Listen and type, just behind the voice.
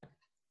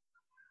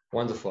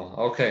Wonderful.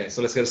 Okay,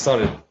 so let's get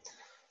started.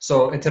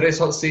 So in today's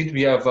hot seat,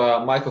 we have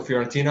Micheal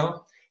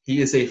Fiorentino.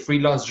 He is a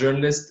freelance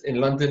journalist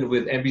in London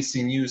with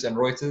NBC News and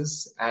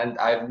Reuters. And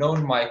I've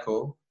known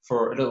Micheal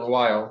for a little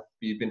while.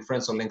 We've been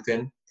friends on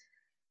LinkedIn.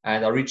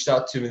 And I reached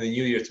out to him in the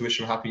new year to wish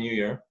him Happy New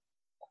Year.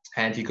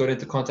 And he got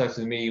into contact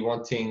with me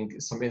wanting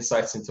some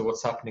insights into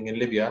what's happening in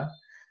Libya,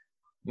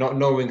 not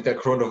knowing that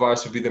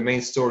coronavirus would be the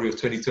main story of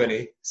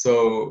 2020.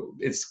 So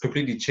it's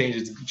completely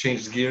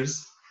changed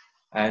gears.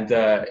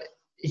 And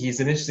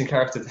he's an interesting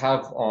character to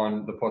have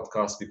on the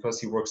podcast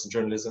because he works in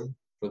journalism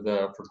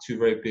for two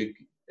very big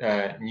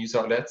news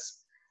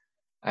outlets.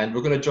 And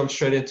we're going to jump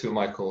straight into it,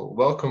 Micheal.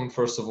 Welcome,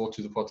 first of all,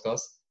 to the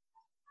podcast.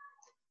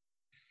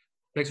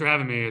 Thanks for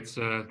having me. It's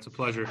a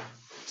pleasure.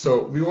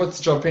 So we want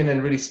to jump in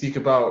and really speak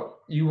about,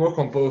 you work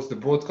on both the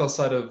broadcast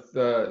side of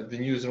the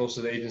news and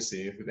also the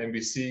agency, with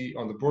NBC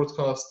on the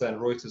broadcast and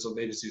Reuters on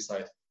the agency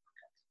side.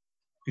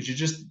 Could you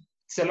just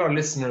tell our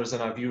listeners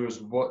and our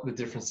viewers what the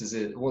differences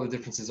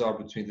are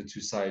between the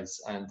two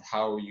sides and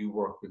how you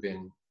work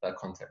within that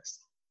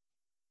context?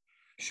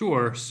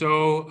 Sure.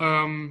 So,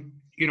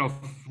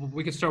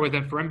 we can start with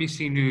that. For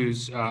NBC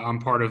News, I'm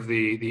part of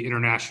the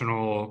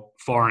international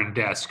foreign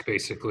desk,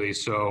 basically.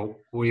 So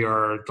we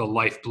are the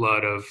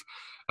lifeblood of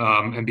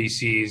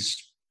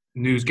NBC's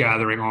news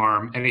gathering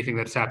arm, anything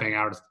that's happening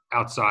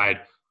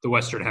outside the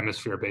Western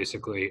Hemisphere,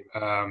 basically.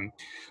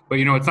 But,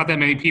 it's not that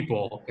many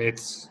people.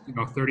 It's,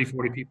 30,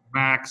 40 people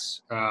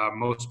max.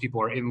 Most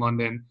people are in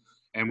London.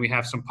 And we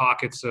have some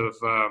pockets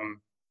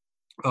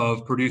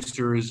of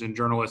producers and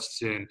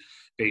journalists in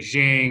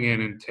Beijing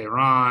and in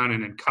Tehran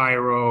and in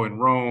Cairo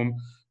and Rome.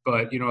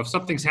 But, if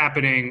something's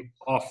happening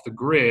off the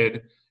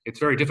grid, it's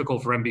very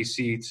difficult for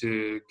NBC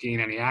to gain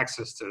any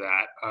access to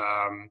that.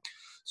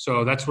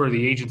 So that's where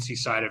the agency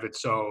side of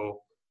it's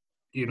so,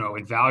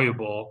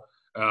 invaluable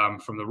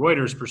from the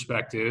Reuters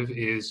perspective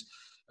is,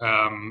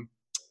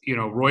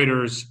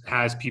 Reuters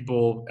has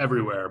people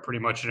everywhere, pretty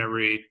much in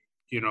every,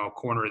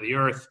 corner of the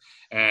earth,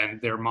 and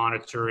they're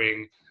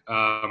monitoring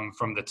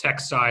from the tech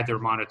side, they're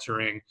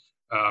monitoring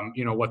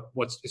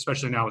what's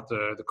especially now with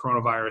the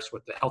coronavirus,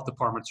 what the health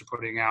departments are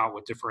putting out,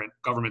 what different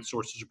government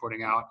sources are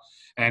putting out.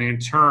 And in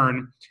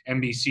turn,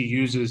 NBC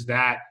uses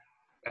that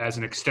as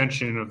an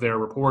extension of their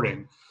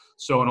reporting.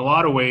 So in a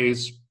lot of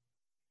ways,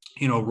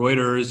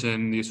 Reuters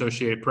and the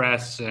Associated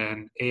Press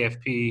and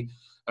AFP,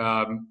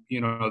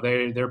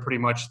 they're pretty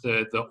much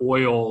the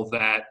oil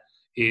that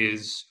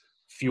is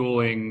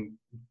fueling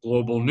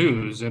global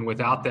news. And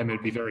without them,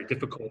 it'd be very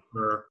difficult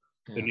for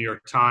the New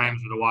York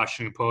Times or the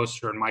Washington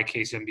Post, or in my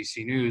case,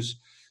 NBC News,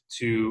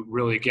 to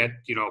really get,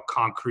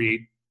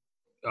 concrete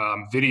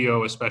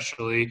video,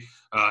 especially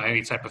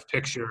any type of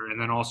picture, and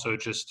then also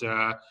just,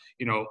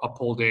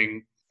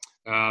 upholding,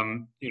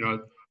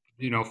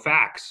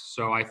 facts.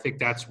 So I think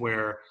that's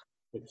where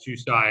the two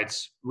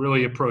sides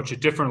really approach it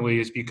differently,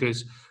 is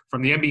because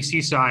from the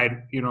NBC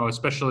side,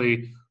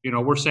 especially,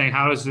 we're saying,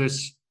 how is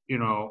this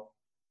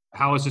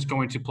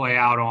going to play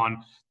out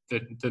on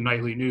the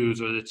nightly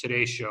news or the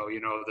Today Show,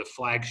 the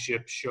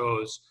flagship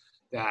shows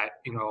that,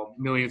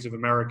 millions of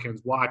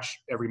Americans watch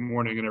every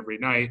morning and every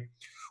night.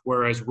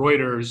 Whereas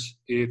Reuters,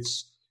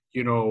 it's,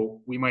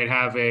 we might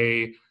have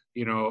a,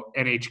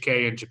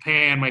 NHK in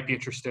Japan might be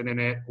interested in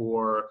it,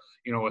 or,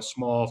 a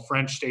small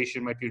French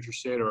station might be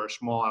interested, or a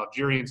small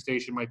Algerian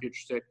station might be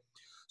interested.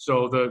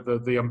 So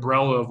the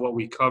umbrella of what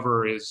we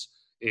cover is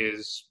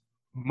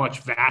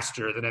much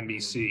vaster than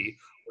NBC.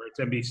 Where it's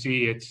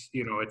NBC,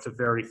 it's a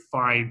very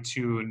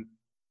fine-tuned.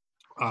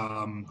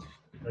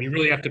 You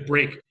really have to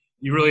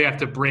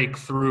break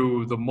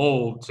through the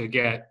mold to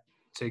get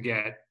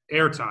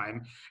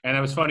airtime. And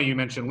it was funny you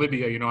mentioned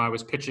Libya. I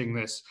was pitching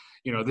this.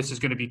 This is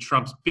going to be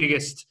Trump's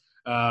biggest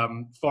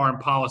foreign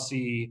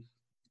policy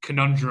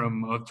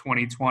conundrum of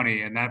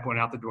 2020, and that went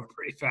out the door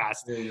pretty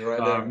fast. Yeah, you're right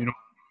there.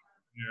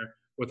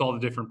 With all the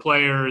different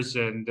players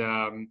and.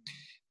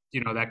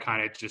 That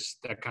kind of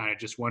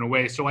just went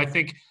away. So I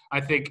think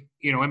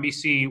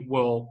NBC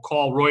will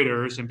call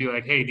Reuters and be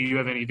like, hey, do you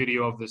have any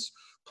video of this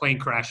plane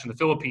crash in the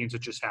Philippines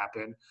that just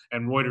happened?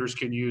 And Reuters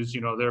can use,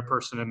 their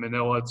person in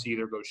Manila to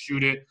either go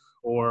shoot it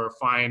or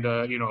find,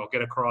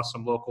 get across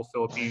some local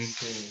Philippine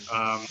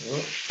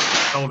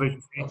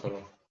television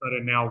station.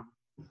 And now,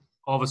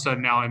 all of a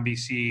sudden now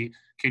NBC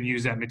can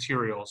use that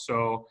material.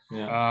 So,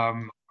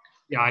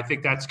 I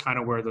think that's kind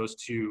of where those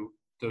two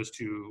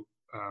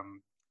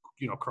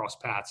cross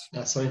paths.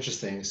 That's so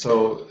interesting.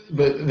 So,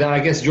 but then I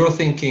guess your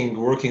thinking,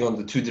 working on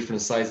the two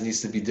different sides,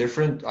 needs to be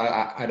different,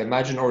 I'd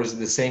imagine, or is it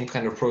the same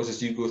kind of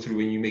process you go through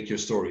when you make your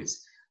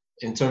stories?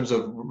 In terms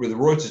of with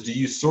Reuters, do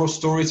you source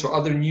stories for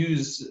other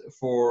news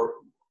for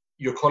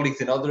your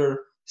colleagues in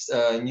other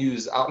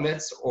news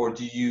outlets, or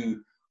do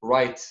you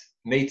write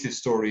native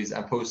stories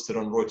and post it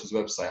on Reuters'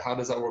 website? How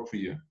does that work for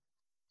you?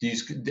 Would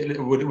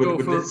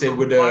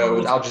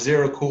Al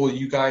Jazeera call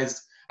you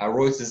guys at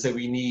Reuters and say,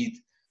 we need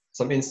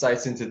some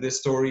insights into this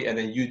story, and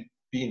then you'd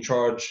be in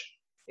charge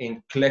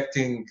in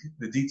collecting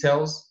the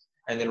details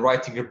and then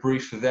writing a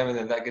brief for them, and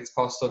then that gets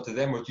passed on to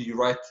them? Or do you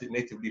write it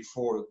natively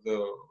for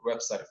the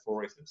website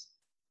for Reuters?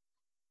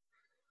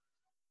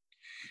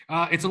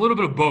 It's a little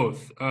bit of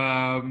both.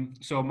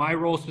 So my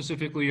role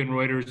specifically in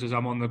Reuters is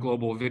I'm on the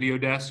global video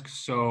desk.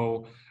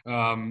 So,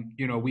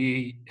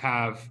 we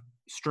have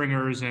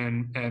stringers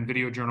and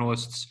video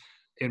journalists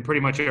in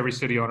pretty much every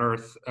city on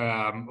earth,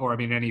 or I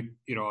mean, at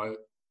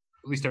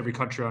least every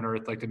country on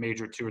earth, like the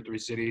major 2 or 3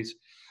 cities.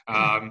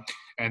 And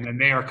then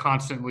they are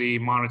constantly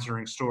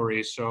monitoring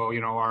stories. So,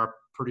 our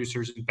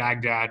producers in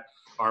Baghdad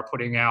are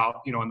putting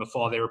out, in the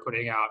fall, they were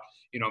putting out,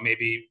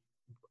 maybe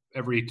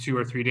every 2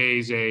 or 3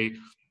 days, a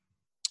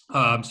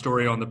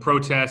story on the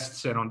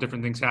protests and on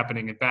different things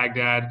happening in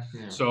Baghdad.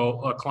 Yeah.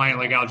 So a client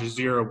like Al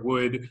Jazeera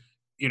would,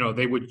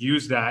 they would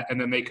use that, and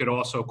then they could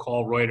also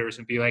call Reuters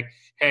and be like,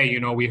 hey,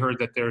 we heard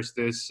that there's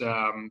this,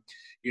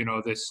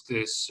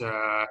 this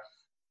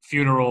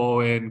funeral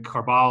in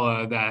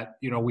Karbala that,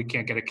 we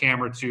can't get a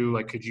camera to,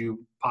 like, could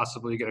you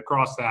possibly get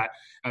across that?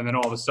 And then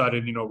all of a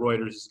sudden,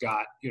 Reuters has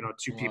got,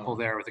 2 people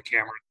there with a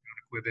camera and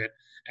equipment,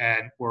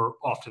 and we're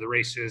off to the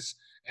races.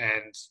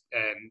 And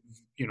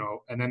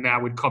then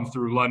that would come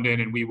through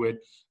London, and we would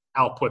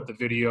output the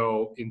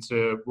video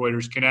into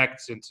Reuters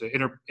Connect, into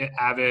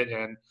Avid,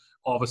 and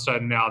all of a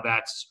sudden now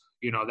that's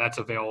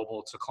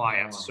available to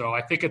clients. So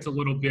I think it's a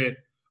little bit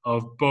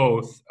of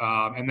both.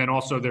 And then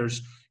also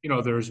there's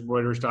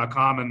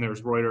Reuters.com and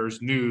there's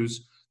Reuters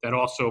News that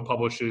also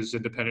publishes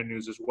independent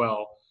news as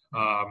well.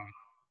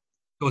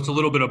 So it's a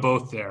little bit of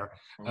both there.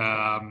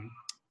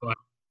 But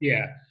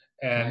yeah.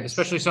 And nice.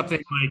 Especially something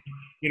like,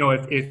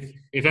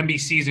 if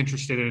NBC is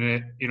interested in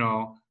it,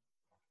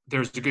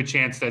 there's a good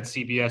chance that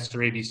CBS or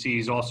ABC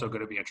is also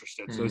going to be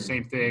interested. So the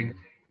same thing,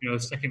 the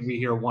second we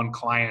hear one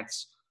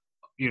client's,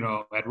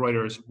 at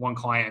Reuters, one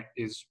client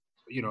is,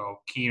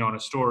 keen on a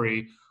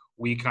story,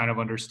 we kind of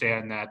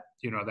understand that,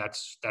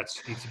 that's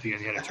needs to be in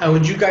the editorial. And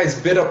would you guys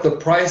bid up the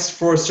price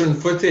for certain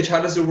footage?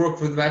 How does it work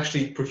with them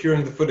actually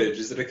procuring the footage?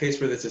 Is it a case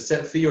where there's a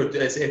set fee, or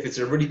if it's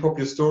a really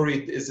popular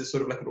story, is it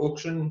sort of like an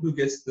auction? Who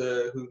gets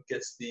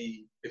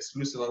the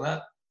exclusive on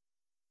that?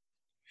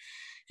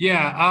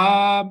 Yeah,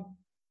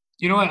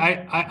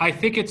 I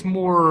think it's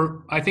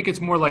more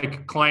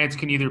like clients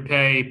can either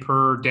pay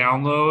per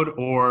download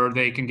or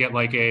they can get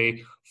like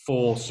a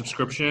full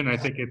subscription. I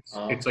think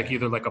it's like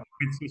either like a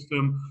point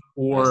system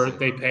or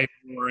they pay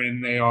more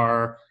and they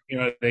are,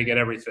 they get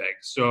everything.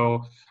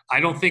 So I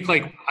don't think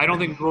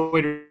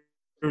Reuters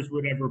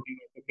would ever be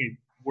like, okay,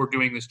 we're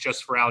doing this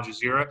just for Al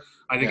Jazeera.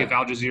 I think if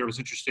Al Jazeera was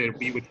interested,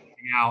 we would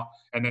hang out,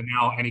 and then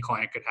now any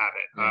client could have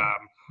it.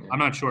 I'm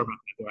not sure about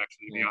that though,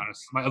 actually, to be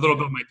honest. A little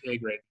bit of my pay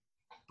grade.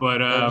 But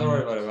don't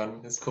worry about it,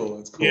 man. It's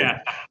cool.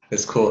 Yeah,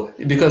 it's cool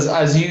because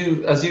as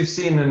you've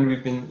seen, and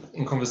we've been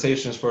in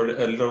conversations for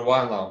a little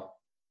while now.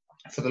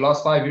 For the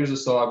last 5 years or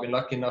so, I've been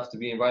lucky enough to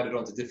be invited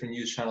onto different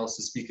news channels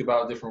to speak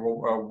about different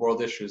world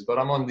issues. But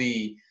I'm on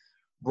the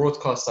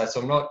broadcast side,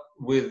 so I'm not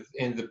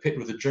in the pit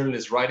with the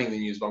journalists writing the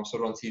news, but I'm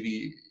sort of on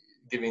TV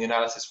giving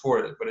analysis for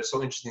it. But it's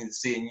so interesting to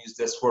see a news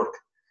desk work,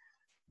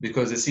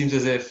 because it seems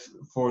as if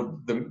for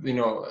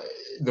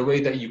the way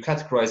that you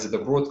categorize it, the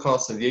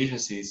broadcast and the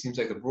agency, it seems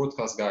like the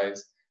broadcast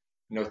guys,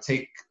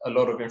 take a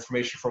lot of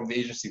information from the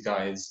agency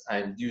guys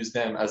and use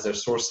them as their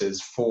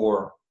sources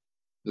for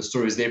the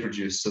stories they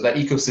produce. So that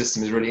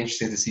ecosystem is really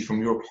interesting to see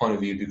from your point of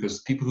view,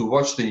 because people who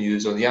watch the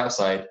news on the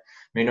outside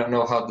may not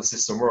know how the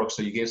system works.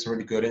 So you gave some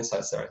really good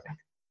insights there, I think.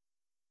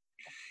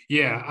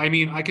 Yeah, I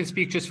mean, I can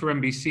speak just for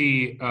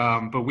NBC,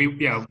 but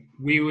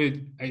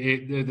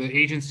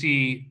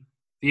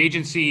the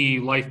agency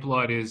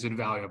lifeblood is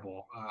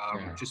invaluable,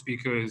 just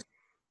because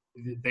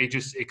they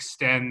just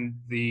extend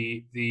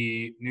the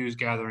news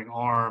gathering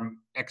arm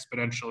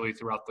exponentially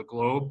throughout the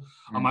globe.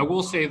 I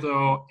will say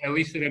though, at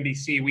least at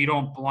NBC, we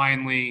don't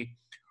blindly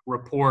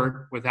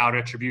report without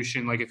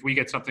attribution. Like if we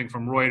get something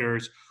from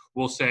Reuters,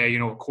 we'll say,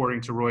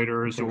 according to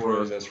Reuters,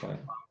 or that's right.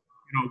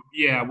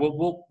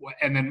 We'll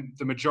and then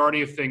the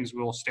majority of things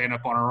we'll stand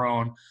up on our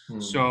own.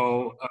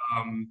 So,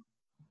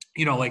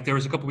 like there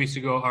was a couple weeks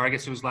ago, or I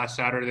guess it was last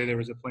Saturday, there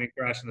was a plane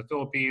crash in the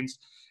Philippines,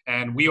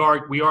 and we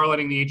are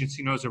letting the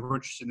agency know if we're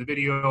interested in the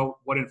video,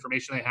 what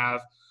information they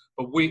have.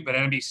 But at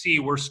NBC,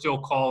 we're still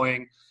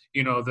calling,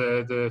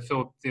 the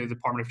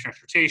Department of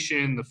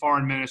Transportation, the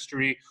Foreign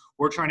Ministry.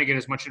 We're trying to get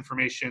as much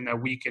information that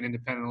we can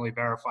independently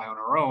verify on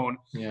our own.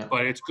 Yeah.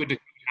 But it's good to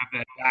have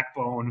that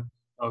backbone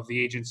of the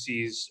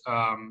agencies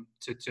to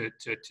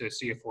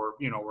see if we're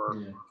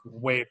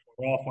way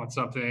off on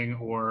something,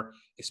 or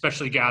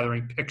especially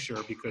gathering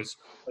picture, because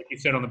like you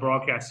said on the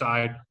broadcast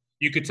side,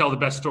 you could tell the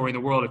best story in the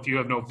world if you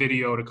have no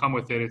video to come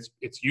with it,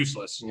 it's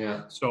useless.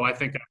 Yeah. So I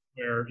think that's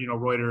where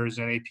Reuters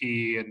and AP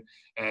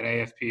and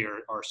AFP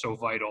are so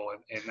vital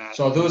in that.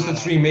 So are those the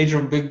three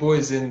major big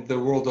boys in the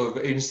world of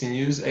agency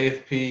news?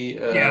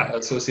 AFP,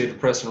 Associated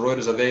Press, and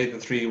Reuters. Are they the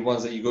three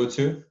ones that you go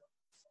to?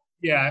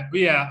 Yeah.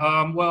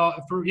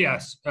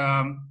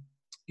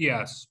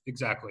 Yes,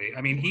 exactly.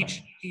 I mean,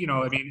 each, in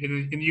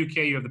the UK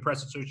you have the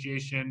Press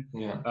Association.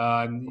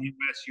 Yeah. In the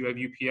US you have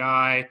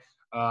UPI.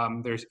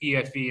 There's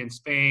EFE in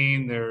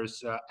Spain.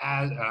 There's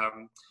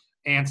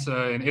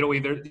ANSA in Italy.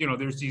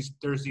 There's these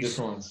different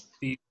ones.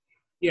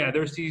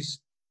 there's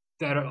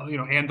that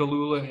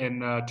Anadolu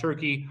in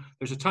Turkey.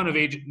 There's a ton of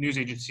news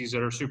agencies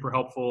that are super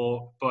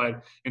helpful,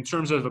 but in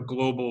terms of a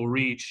global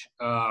reach,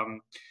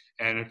 and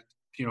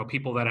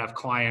people that have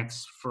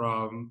clients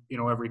from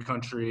every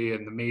country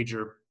and the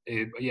major,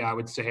 I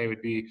would say it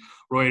would be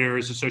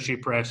Reuters,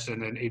 Associated Press,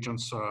 and then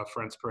Agence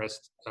France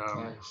Presse,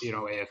 Nice.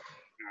 AFP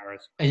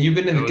Paris. And you've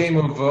been in the game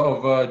of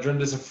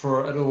journalism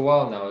for a little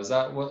while now. Is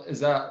that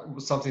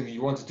something that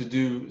you wanted to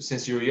do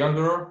since you were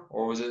younger,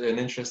 or was it an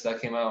interest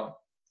that came out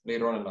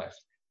later on in life?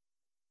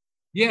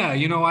 Yeah,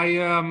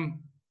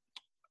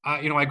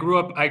 I grew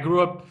up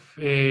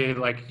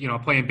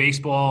playing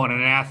baseball and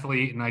an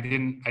athlete, and I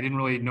didn't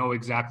really know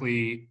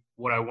exactly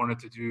what I wanted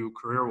to do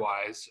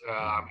career-wise.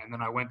 And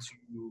then I went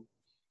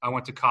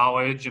to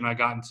college, and I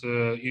got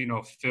into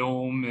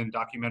film and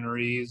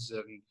documentaries,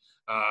 and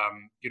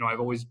I've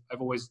always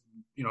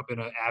been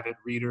an avid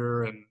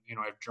reader, and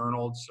I've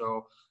journaled.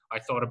 So I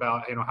thought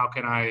about how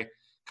can I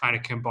kind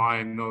of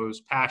combine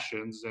those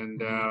passions,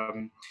 and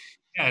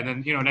and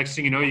then next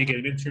thing you know, you get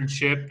an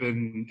internship,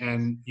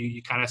 and you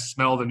kind of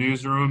smell the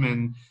newsroom,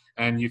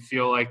 and you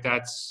feel like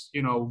that's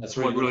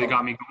what really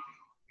got me going.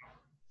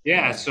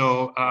 Yeah. Nice.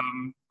 So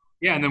and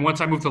then once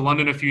I moved to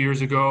London a few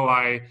years ago,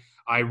 I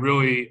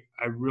really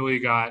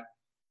got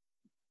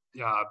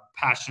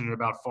passionate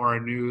about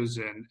foreign news,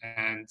 and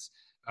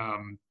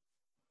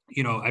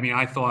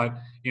I thought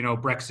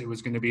Brexit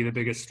was going to be the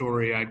biggest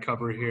story I'd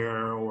cover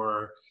here,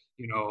 or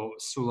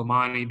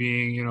Soleimani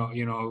being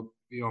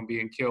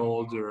being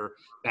killed, or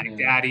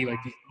Baghdadi,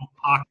 like these little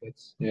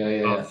pockets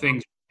of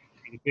things,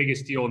 the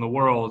biggest deal in the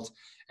world.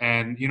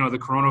 And the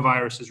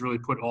coronavirus has really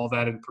put all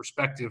that in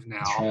perspective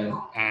now. Right.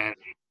 And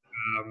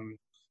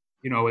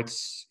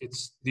it's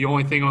the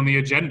only thing on the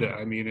agenda.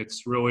 I mean,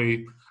 it's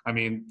really,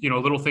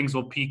 little things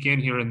will peek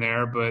in here and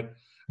there, but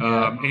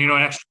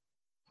actually,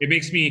 it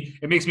makes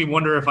me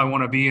wonder if I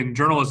want to be in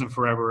journalism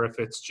forever, if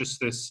it's just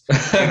this,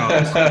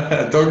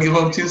 don't give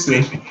up too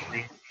soon.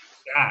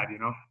 Sad,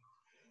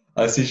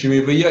 I see what you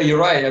mean, but yeah, you're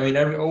right. I mean,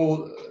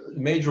 all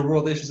major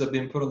world issues have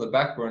been put on the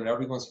back burner.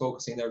 Everyone's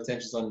focusing their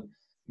attentions on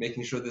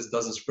making sure this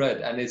doesn't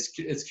spread, and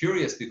it's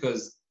curious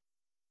because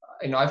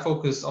I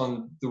focus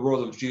on the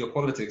world of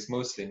geopolitics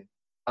mostly,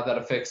 how that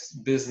affects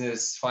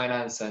business,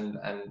 finance, and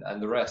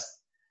the rest.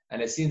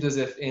 And it seems as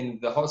if in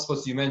the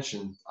hotspots you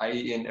mentioned,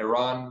 i.e., in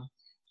Iran,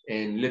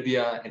 in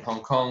Libya, in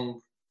Hong Kong,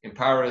 in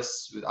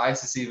Paris, with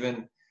ISIS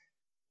even,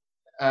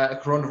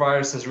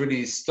 coronavirus has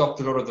really stopped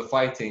a lot of the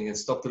fighting and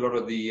stopped a lot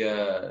of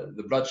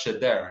the bloodshed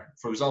there.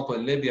 For example,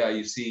 in Libya,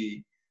 you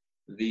see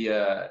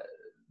the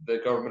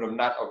government of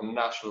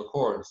national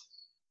accord,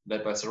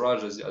 led by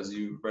Sarraj, as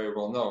you very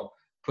well know,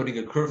 putting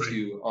a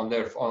curfew on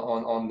their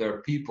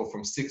people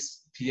from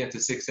 6 p.m. to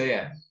 6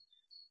 a.m.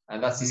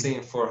 And that's the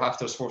same for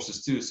Haftar's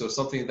forces too. So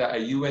something that a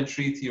UN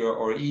treaty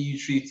or EU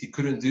treaty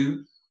couldn't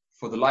do,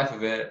 for the life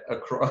of it, a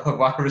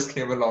virus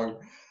came along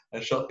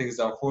and shut things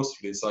down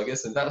forcefully. So I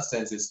guess in that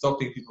sense, it's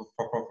stopping people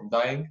from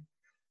dying,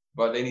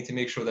 but they need to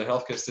make sure their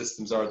healthcare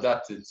systems are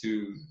adapted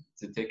to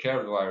take care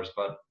of the virus.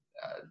 But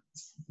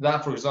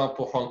that, for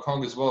example, Hong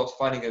Kong as well,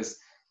 fighting is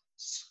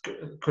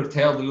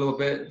curtailed a little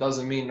bit.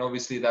 Doesn't mean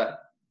obviously that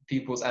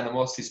people's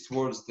animosities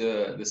towards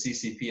the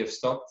CCP have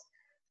stopped.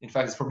 In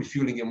fact, it's probably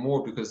fueling it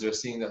more because they're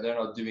seeing that they're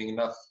not doing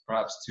enough,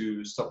 perhaps,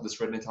 to stop the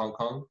spread into Hong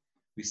Kong.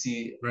 We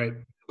see a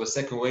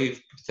second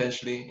wave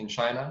potentially in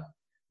China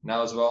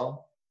now as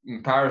well.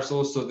 In Paris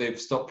also,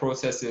 they've stopped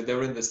protests. They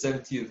were in the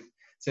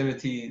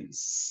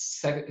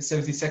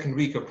 72nd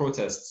week of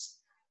protests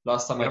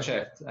last time I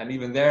checked. And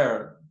even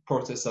there,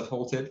 protests have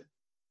halted.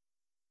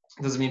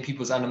 It doesn't mean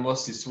people's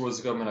animosities towards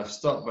the government have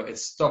stopped, but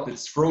it's stopped.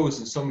 It's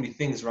frozen so many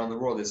things around the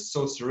world. It's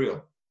so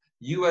surreal.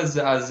 You as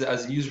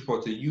a news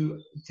reporter,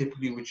 you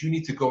typically, would you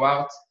need to go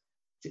out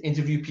to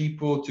interview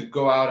people, to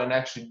go out and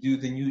actually do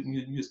the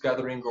news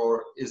gathering,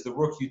 or is the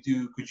work you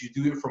do, could you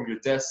do it from your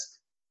desk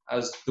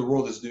as the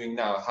world is doing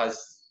now?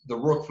 Has the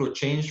workflow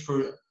changed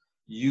for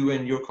you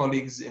and your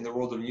colleagues in the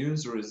world of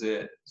news, or is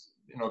it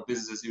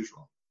business as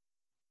usual?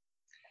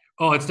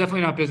 Oh, it's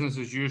definitely not business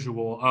as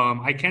usual.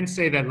 I can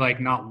say that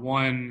not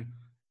one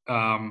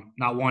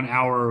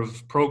hour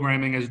of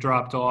programming has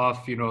dropped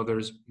off.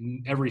 There's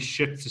every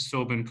shift has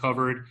still been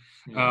covered.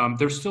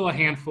 There's still a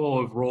handful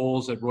of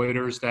roles at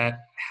Reuters that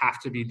have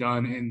to be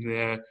done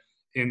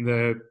in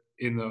the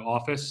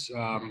office.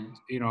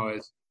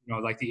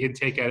 Like the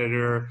intake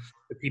editor,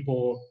 the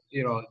people,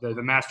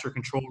 the master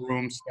control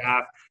room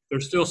staff.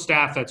 There's still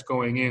staff that's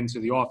going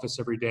into the office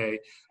every day.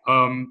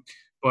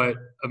 But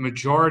a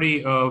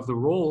majority of the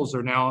roles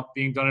are now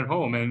being done at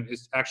home. And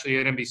it's actually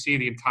at NBC,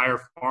 the entire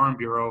Foreign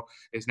Bureau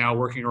is now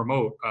working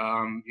remote.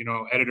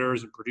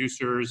 Editors and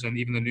producers and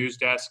even the news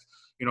desk.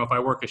 If I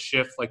work a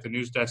shift, like the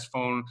news desk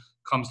phone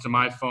comes to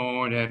my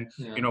phone, and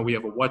we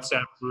have a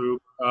WhatsApp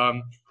group.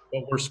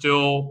 But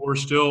we're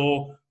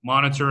still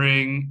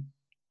monitoring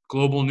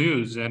global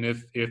news, and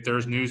if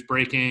there's news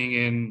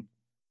breaking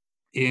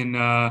in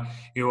a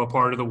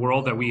part of the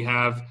world that we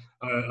have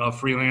a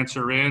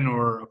freelancer in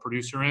or a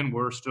producer in,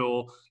 we're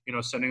still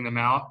sending them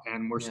out,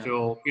 and we're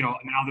still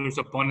now there's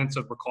abundance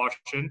of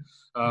precaution.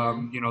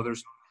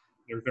 There's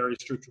There are very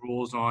strict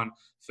rules on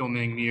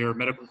filming near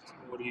medical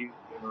facilities,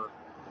 or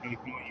you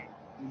can only use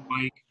one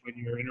mic when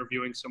you're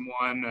interviewing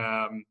someone.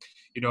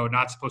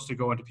 Not supposed to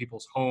go into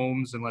people's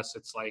homes unless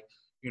it's like,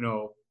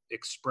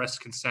 express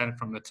consent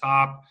from the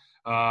top.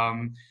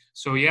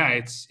 So yeah,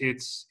 it's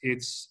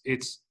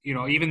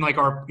even like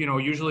our,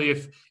 usually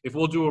if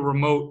we'll do a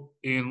remote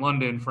in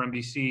London for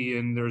NBC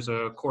and there's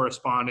a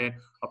correspondent,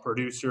 a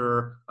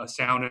producer, a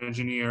sound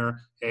engineer,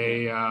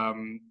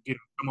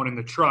 someone in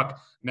the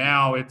truck,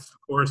 now it's the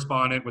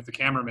correspondent with the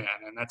cameraman,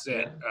 and that's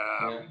it.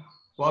 Yeah.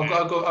 Well,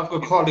 I've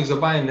got colleagues of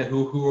mine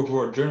who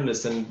are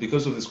journalists, and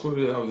because of this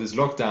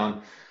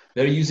lockdown,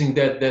 they're using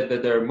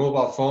their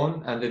mobile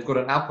phone, and they've got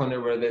an app on it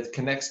where that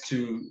connects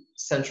to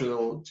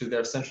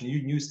their central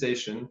news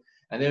station,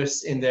 and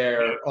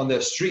they're on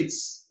their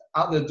streets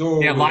out the door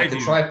with like a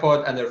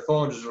tripod and their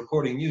phone just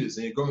recording news,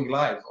 and you're going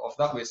live off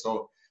that way.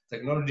 So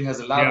technology has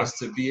allowed us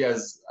to be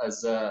as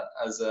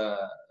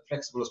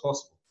flexible as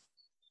possible.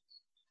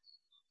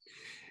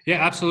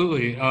 Yeah,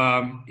 absolutely.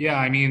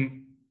 I mean,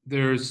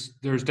 there's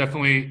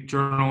definitely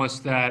journalists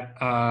that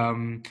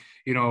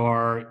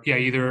are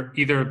either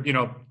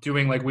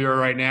doing like we are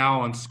right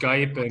now on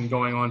Skype and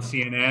going on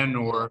CNN,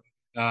 or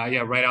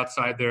right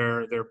outside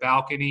their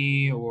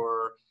balcony,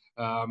 or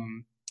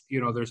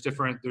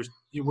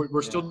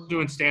we're still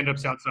doing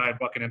stand-ups outside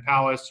Buckingham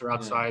Palace or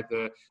outside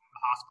the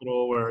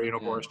hospital where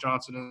Boris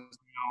Johnson is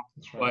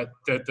now. Right.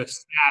 But the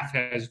staff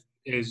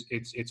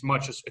it's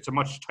a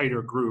much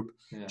tighter group,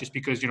 just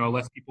because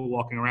less people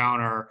walking around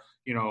are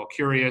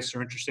curious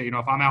or interested.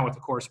 If I'm out with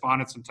the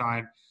correspondent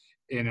sometime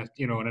in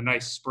a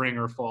nice spring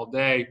or fall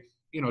day,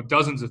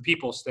 dozens of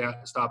people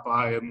stop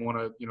by and want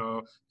to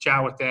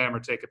chat with them or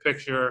take a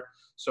picture.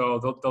 So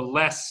the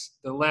less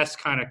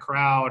kind of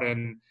crowd,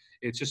 and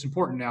it's just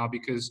important now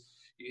because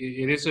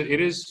it is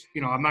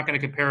I'm not going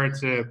to compare it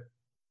to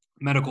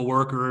medical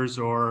workers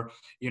or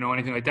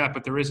anything like that,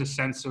 but there is a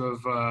sense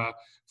of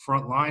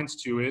front lines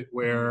to it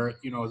where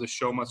the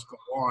show must go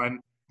on.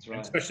 Right.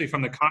 Especially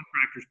from the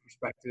contractor's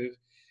perspective,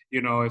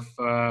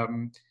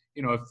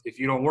 if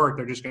you don't work,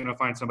 they're just going to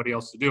find somebody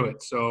else to do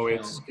it. So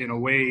it's, in a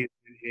way,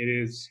 it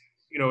is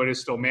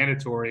still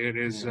mandatory. It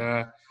is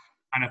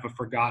kind of a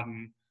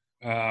forgotten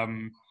a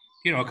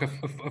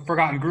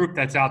forgotten group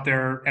that's out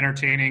there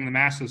entertaining the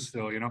masses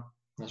still.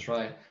 That's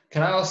right.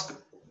 Can I ask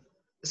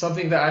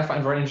something that I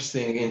find very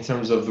interesting in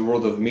terms of the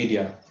world of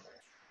media?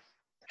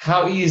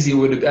 How easy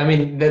would it? I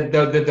mean,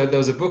 there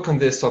was a book on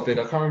this topic.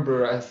 I can't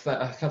remember. I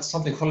had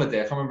something Holiday.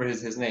 I can't remember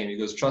his name. He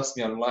goes, "Trust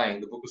Me, I'm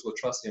Lying." The book was called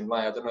 "Trust Me, I'm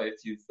Lying." I don't know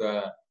if you've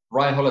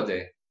Ryan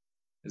Holiday.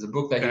 There's a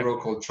book that he wrote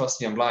called "Trust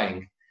Me, I'm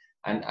Lying,"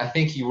 and I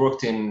think he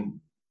worked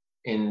in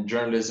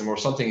journalism or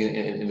something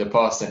in the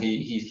past. And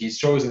he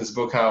shows in this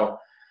book how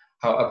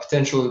a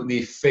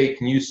potentially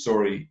fake news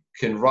story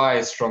can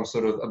rise from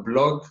sort of a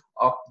blog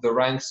up the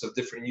ranks of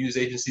different news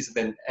agencies and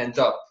then end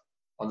up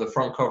on the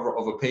front cover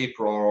of a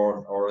paper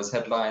or as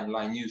headline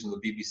news on the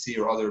BBC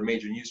or other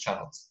major news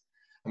channels.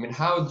 I mean,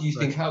 how do you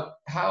think,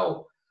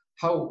 how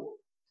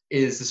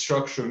is the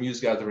structure of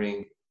news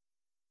gathering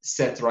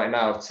set right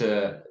now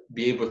to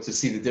be able to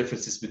see the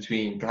differences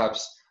between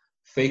perhaps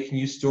fake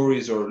news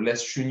stories or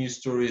less true news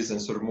stories and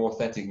sort of more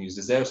authentic news?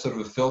 Is there sort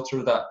of a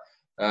filter that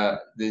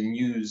the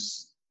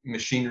news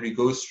machinery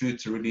goes through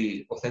to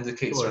really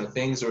authenticate certain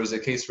things? Or is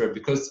it a case where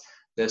because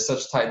there's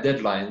such tight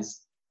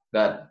deadlines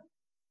that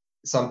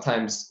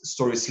sometimes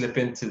stories slip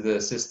into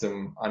the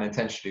system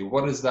unintentionally?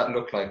 What does that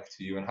look like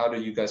to you, and how do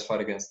you guys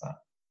fight against that?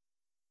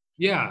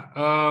 Yeah,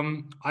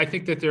 I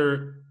think that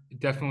there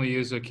definitely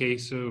is a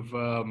case of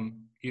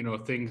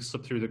things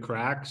slip through the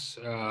cracks.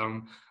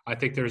 I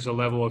think there's a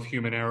level of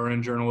human error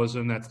in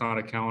journalism that's not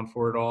accounted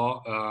for at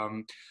all.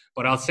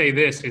 But I'll say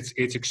this: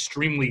 it's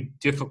extremely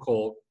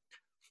difficult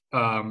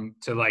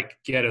to like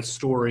get a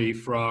story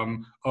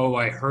from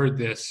I heard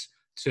this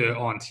to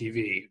on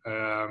TV,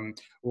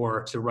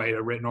 or to write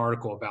a written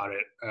article about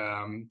it.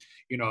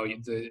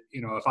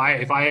 If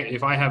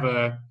I have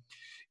a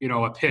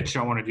pitch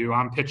I want to do,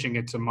 I'm pitching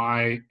it to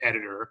my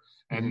editor,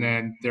 and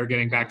then they're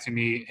getting back to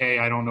me, hey,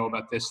 I don't know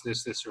about this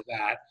or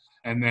that,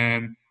 and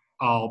then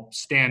I'll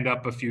stand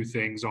up a few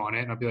things on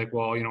it, and I'll be like,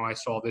 well, I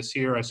saw this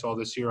here, I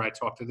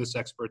talked to this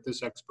expert,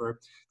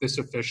 this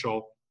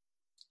official,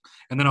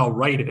 and then I'll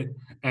write it,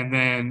 and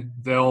then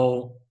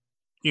they'll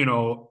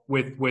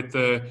with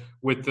the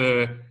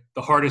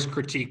hardest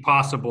critique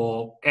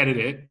possible, edit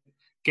it,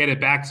 get it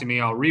back to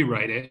me, I'll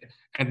rewrite it.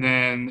 And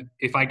then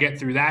if I get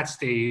through that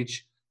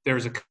stage,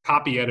 there's a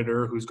copy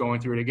editor who's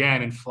going through it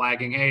again and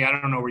flagging, hey, I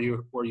don't know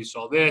where you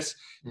saw this.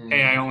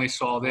 Hey, I only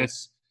saw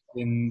this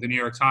in the New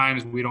York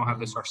Times. We don't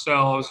have this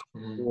ourselves.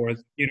 Or,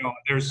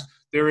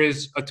 there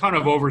is a ton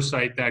of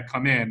oversight that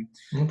come in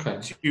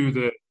to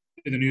the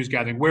news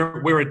gathering.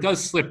 Where it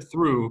does slip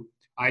through,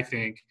 I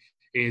think,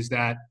 is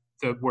that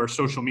where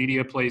social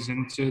media plays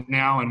into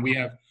now, and we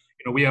have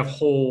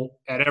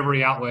at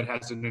every outlet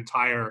has an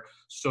entire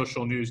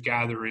social news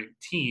gathering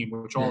team,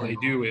 which all they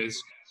do is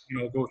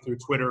go through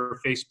Twitter,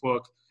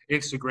 Facebook,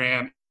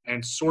 Instagram,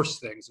 and source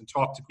things and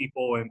talk to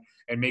people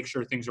and make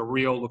sure things are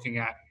real, looking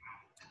at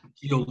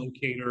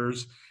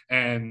geolocators,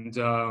 and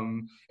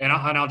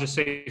I'll just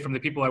say from the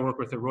people I work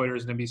with at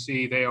Reuters and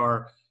NBC,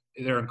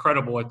 they're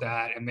incredible at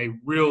that, and they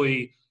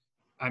really,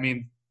 I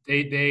mean,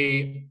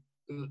 they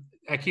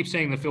I keep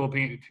saying the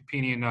Philippine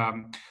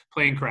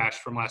plane crash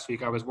from last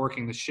week. I was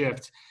working the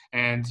shift,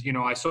 and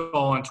I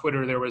saw on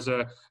Twitter there was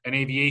an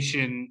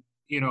aviation,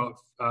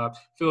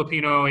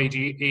 Filipino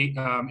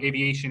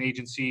aviation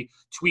agency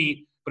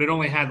tweet, but it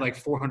only had like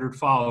 400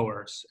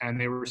 followers, and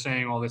they were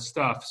saying all this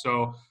stuff.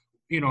 So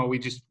we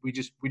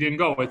didn't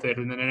go with it,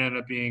 and then it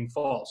ended up being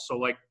false. So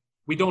like,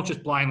 we don't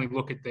just blindly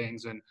look at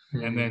things and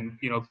then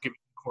give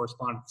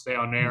correspondence stay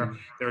on there.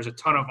 There's a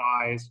ton of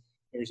eyes.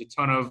 There's a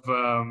ton of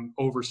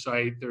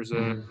oversight. I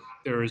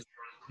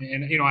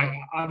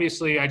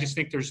just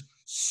think there's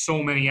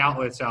so many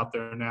outlets out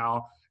there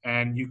now,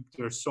 and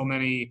there's so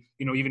many,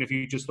 even if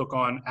you just look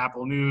on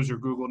Apple News or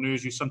Google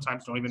News, you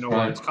sometimes don't even know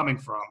where it's coming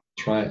from.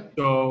 Right.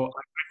 So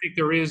I think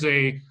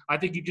I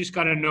think you just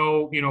got to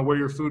know, where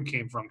your food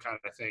came from, kind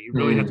of thing. You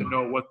really have to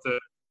know what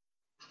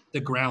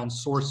the ground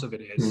source of it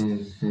is.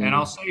 And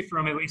I'll say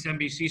from at least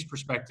NBC's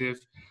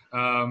perspective,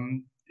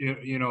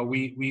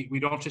 we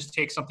don't just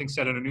take something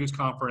said at a news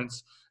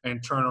conference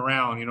and turn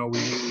around.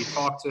 We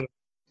talk to,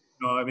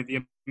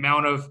 the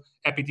amount of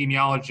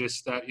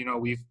epidemiologists that,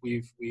 we've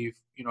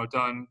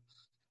done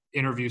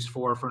interviews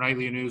for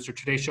Nightly News or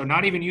Today Show,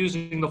 not even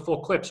using the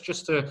full clips,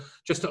 just to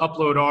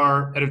upload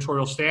our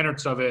editorial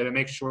standards of it and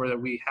make sure that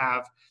we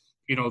have,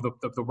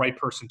 the right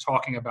person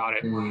talking about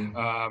it.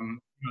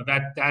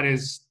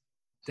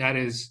 That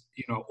is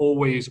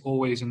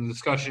always in the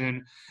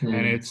discussion,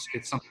 and it's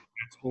something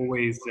that's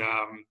always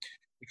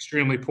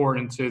extremely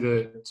important to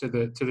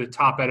the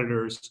top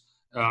editors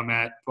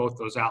at both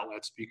those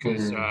outlets,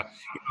 because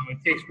it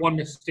takes one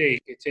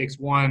mistake, it takes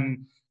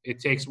one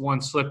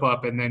slip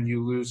up, and then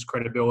you lose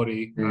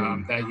credibility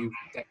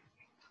that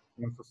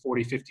for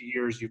 40, 50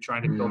 years you're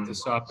trying to build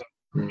this up.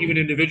 Even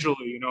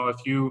individually,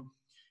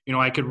 if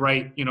I could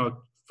write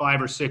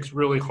 5 or 6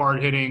 really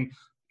hard hitting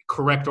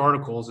correct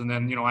articles, and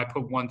then I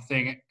put one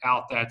thing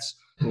out that's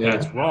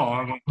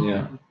wrong,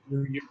 you're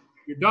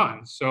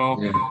done. So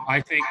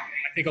I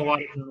think a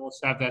lot of journalists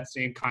have that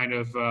same kind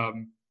of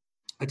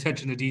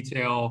attention to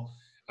detail,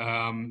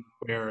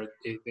 where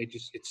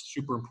it's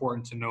super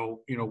important to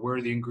know where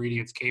the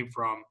ingredients came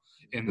from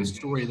in the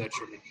story that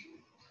you're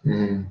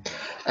making.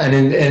 And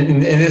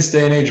in this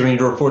day and age, when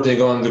you're reporting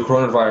on the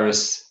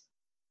coronavirus,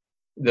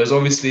 there's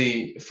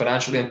obviously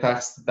financial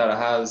impacts that it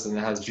has, and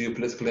it has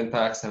geopolitical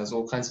impacts, and has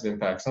all kinds of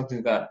impacts.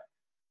 Something that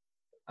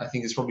I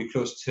think is probably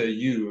close to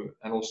you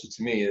and also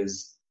to me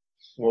is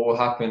what will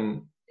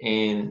happen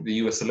in the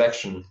US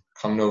election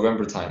come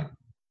November time.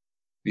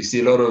 We see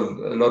a lot of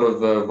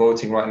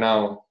voting right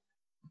now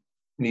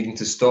needing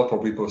to stop or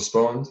be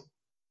postponed.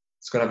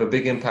 It's going to have a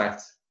big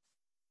impact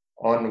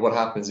on what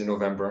happens in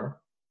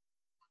November.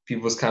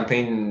 People's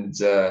campaigns,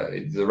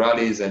 the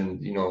rallies,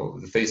 and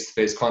the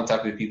face-to-face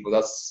contact with people,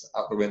 that's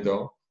out the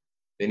window.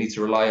 They need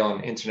to rely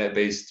on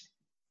internet-based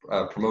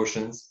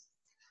promotions.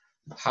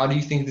 How do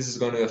you think this is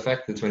going to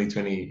affect the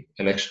 2020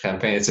 election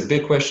campaign? It's a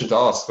big question to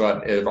ask,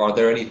 but are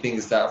there any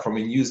things that, from a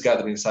news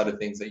gathering side of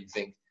things, that you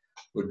think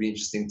would be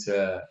interesting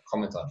to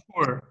comment on?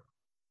 Sure.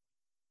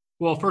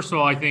 Well, first of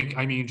all,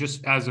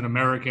 just as an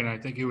American, I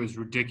think it was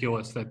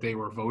ridiculous that they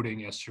were voting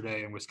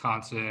yesterday in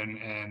Wisconsin.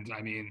 And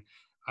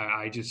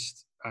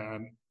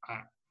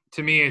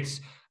to me,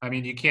 it's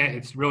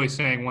really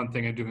saying one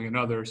thing and doing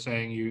another,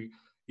 saying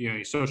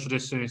you're social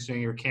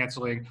distancing, you're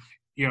canceling,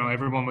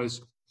 everyone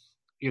was,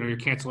 you're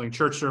canceling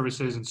church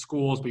services and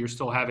schools, but you're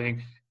still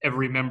having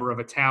every member of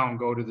a town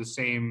go to the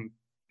same,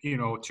 2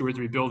 or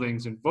 3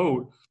 buildings and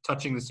vote,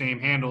 touching the same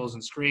handles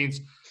and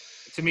screens.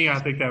 To me, I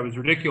think that was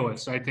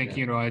ridiculous. I think,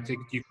 I think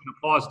you could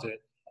have paused it.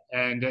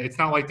 And it's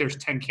not like there's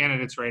 10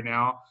 candidates right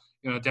now.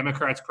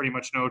 Democrats pretty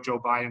much know Joe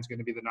Biden's going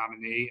to be the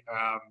nominee.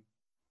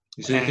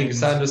 So you think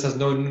Sanders has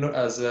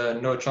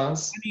no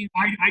chance?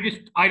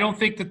 I don't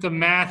think that the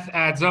math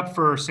adds up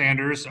for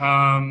Sanders.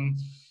 I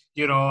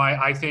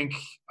think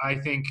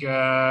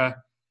it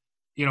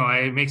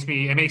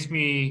makes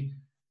me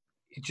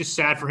just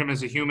sad for him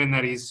as a human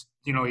that he's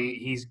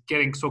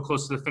getting so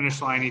close to the finish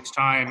line each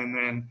time, and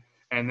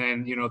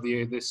then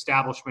the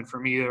establishment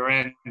from either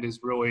end is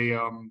really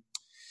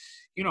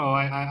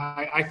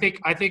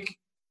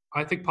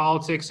I think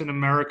politics in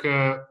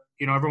America,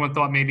 everyone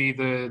thought maybe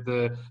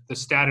the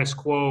status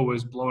quo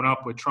was blown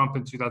up with Trump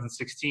in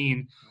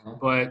 2016,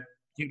 but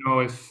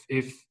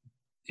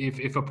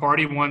if a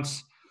party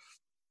wants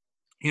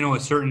a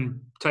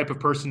certain type of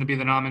person to be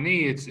the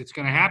nominee, it's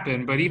going to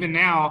happen. But even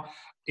now,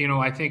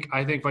 I think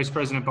Vice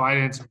President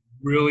Biden's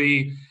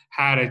really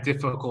had a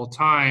difficult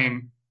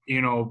time,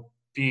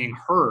 being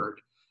heard,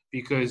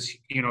 because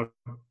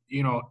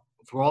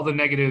for all the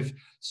negative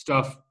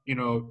stuff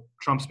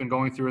Trump's been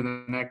going through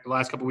in the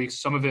last couple of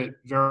weeks, some of it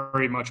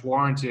very much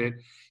warranted.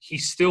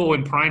 He's still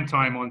in prime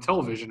time on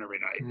television every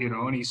night,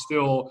 and he's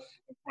still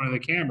in front of the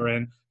camera.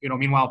 And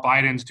meanwhile,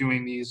 Biden's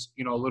doing these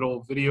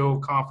little video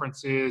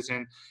conferences,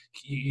 and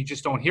you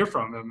just don't hear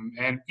from him.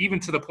 And even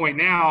to the point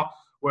now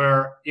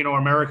where,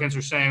 Americans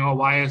are saying, oh,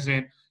 why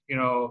isn't,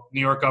 New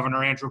York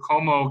Governor Andrew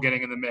Cuomo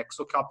getting in the mix?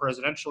 Look how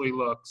presidential he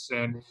looks.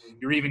 And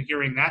you're even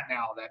hearing that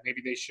now, that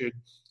maybe they should,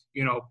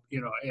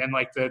 and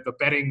like the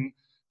betting,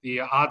 the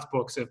odds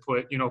books have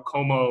put,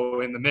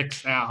 Cuomo in the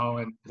mix now.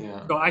 And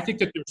so I think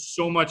that there's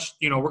so much,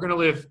 we're going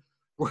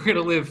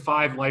to live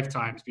 5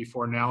 lifetimes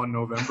before now in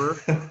November.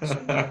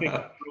 So I think,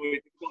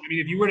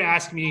 if you were to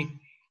ask me,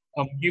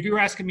 if you were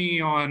asking me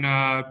on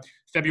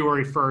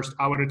February 1st,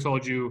 I would have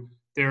told you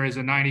there is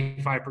a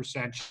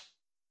 95%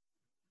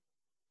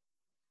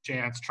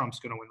 chance Trump's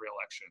going to win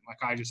re-election. Like,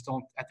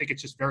 I think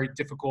it's just very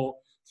difficult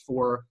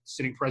for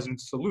sitting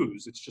presidents to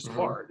lose. It's just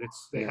hard.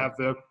 They have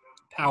the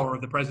power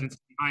of the presidency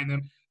behind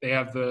them. They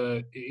have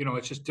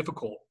it's just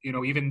difficult,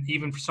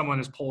 even for someone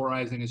as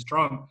polarizing as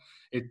Trump,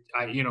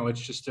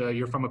 it's just,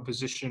 you're from a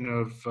position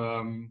of,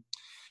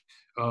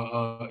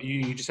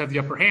 you just have the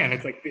upper hand.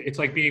 It's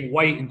like being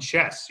white in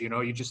chess,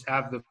 you just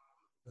have the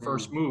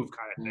first move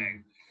kind of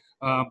thing.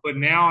 But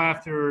now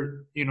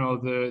after,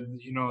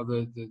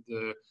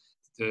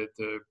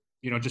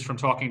 just from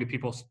talking to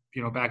people,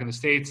 back in the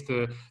States,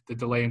 the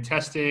delay in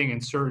testing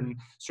and certain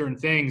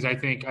things, I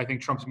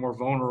think Trump's more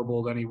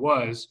vulnerable than he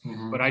was.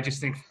 But I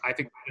think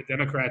the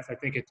Democrats,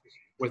 it's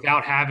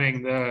without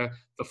having the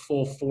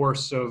full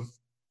force of,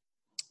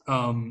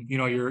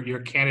 your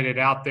candidate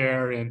out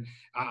there. And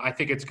I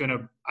think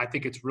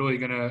it's really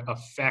gonna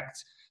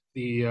affect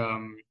the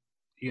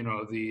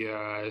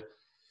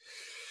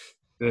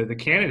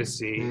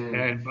candidacy.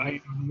 And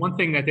one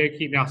thing that they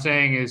keep now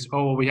saying is,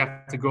 oh, well, we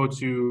have to go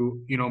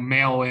to,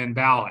 mail-in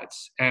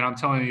ballots. And I'm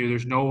telling you,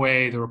 there's no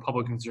way the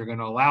Republicans are going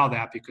to allow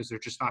that, because they're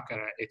just not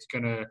going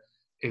to,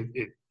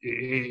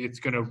 it's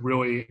going to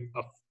really,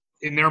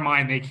 in their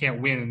mind, they can't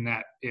win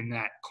in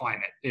that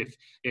climate.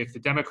 If the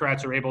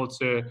Democrats are able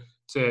to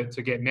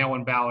get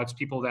mail-in ballots,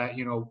 people that,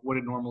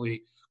 wouldn't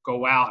normally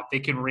go out, they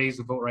can raise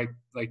the vote right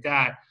like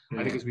that.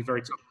 I think it's going to be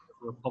very tough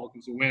for the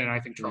Republicans to win. And I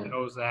think Trump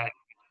knows that.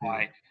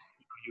 Why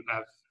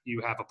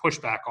you have a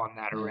pushback on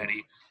that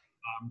already,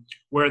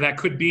 where that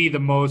could be the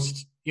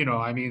most,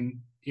 in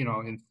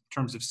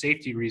terms of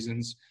safety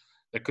reasons,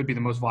 that could be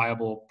the most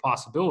viable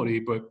possibility.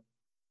 But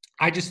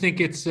I just think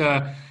it's,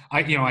 I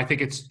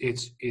think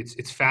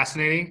it's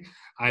fascinating.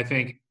 I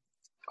think,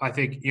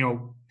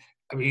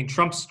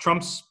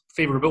 Trump's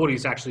favorability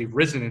has actually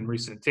risen in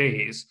recent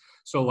days.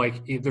 So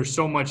like, there's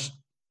so much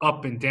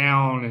up and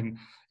down, and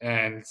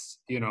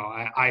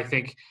I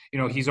think,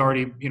 he's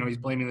already, he's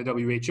blaming the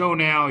WHO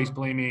now. He's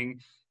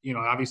blaming,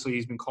 obviously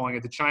he's been calling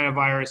it the China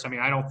virus. I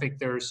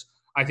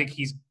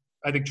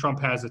think Trump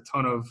has a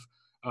ton of,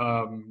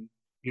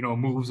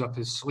 moves up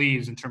his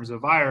sleeves in terms of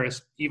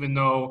virus, even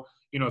though,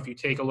 if you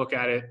take a look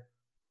at it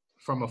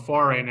from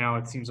afar right now,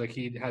 it seems like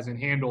he hasn't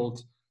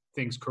handled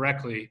things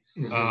correctly.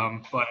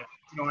 But,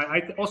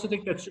 I also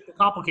think that's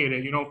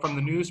complicated, from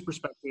the news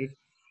perspective.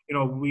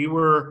 We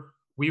were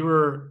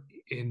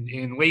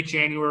in late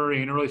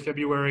January and early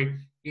February,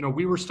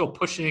 we were still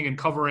pushing and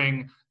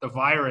covering the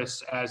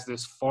virus as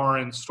this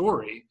foreign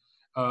story.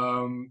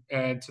 And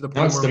to the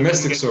point it's where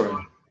domestic story.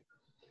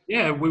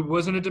 Yeah, it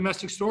wasn't a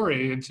domestic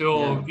story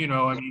until,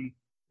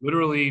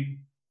 literally,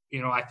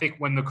 I think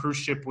when the cruise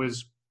ship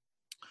was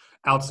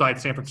outside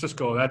San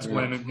Francisco, that's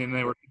when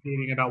they were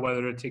debating about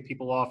whether to take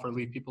people off or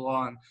leave people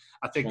on.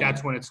 I think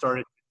that's when it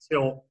started to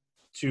tilt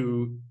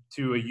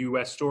to a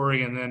U.S.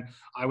 story. And then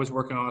I was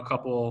working on a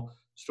couple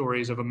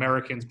stories of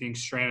Americans being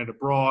stranded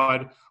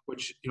abroad,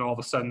 which, all of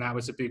a sudden that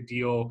was a big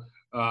deal.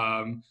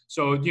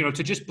 So,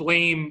 to just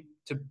blame,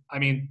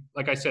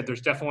 like I said,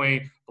 there's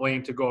definitely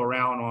blame to go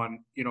around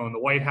on, in the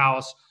White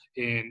House,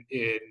 in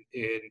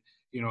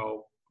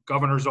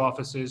governor's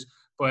offices.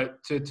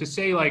 But to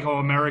say like, oh,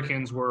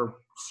 Americans were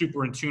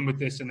super in tune with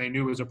this and they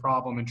knew it was a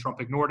problem and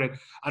Trump ignored it,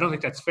 I don't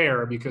think that's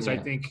fair, because I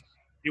think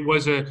it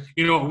was a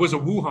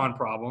Wuhan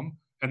problem,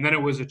 and then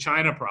it was a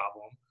China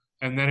problem,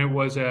 and then it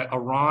was a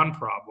Iran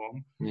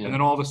problem, and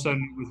then all of a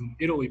sudden it was an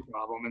Italy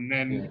problem. And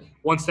then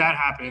once that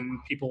happened,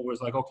 people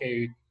was like,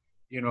 okay,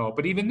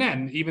 but even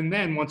then,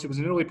 once it was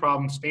an Italy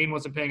problem, Spain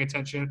wasn't paying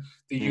attention,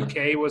 the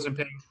UK wasn't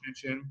paying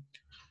attention.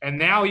 And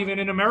now even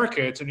in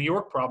America, it's a New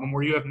York problem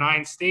where you have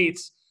 9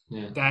 states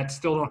that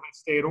still don't have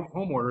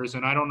stay-at-home orders.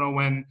 And I don't know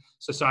when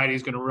society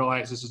is going to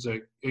realize this is a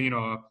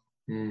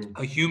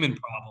human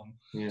problem.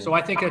 So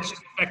I think it's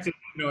just affected,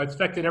 it's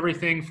affected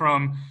everything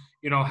from,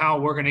 how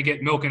we're going to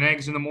get milk and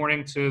eggs in the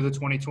morning to the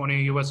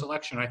 2020 U.S.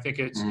 election. I think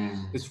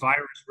this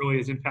virus really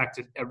has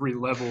impacted every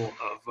level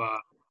of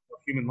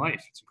human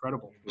life. It's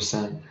incredible.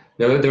 100%.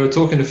 They were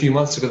talking a few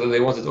months ago that they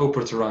wanted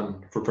Oprah to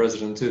run for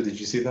president too. Did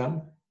you see that?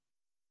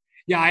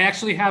 Yeah, I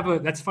actually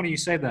have that's funny you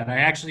say that. I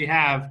actually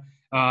have,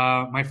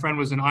 my friend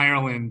was in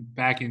Ireland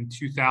back in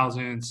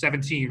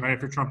 2017, right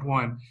after Trump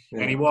won,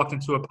 and he walked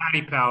into a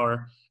Paddy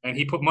Power and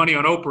he put money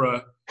on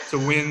Oprah to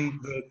win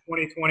the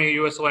 2020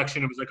 U.S.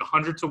 election. It was like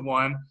 100 to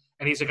 1.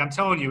 And he's like, I'm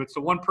telling you, it's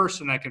the one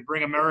person that can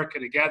bring America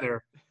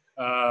together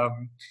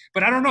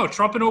But I don't know.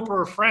 Trump and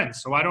Oprah are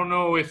friends, so I don't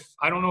know if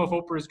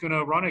Oprah is going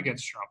to run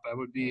against Trump. That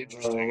would be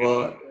interesting.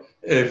 Well,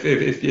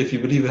 if you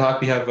believe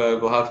it,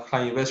 we'll have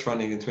Kanye West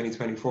running in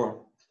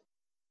 2024.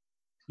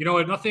 You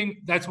know,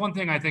 that's one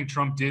thing I think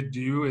Trump did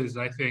do is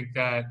I think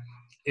that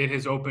it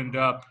has opened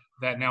up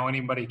that now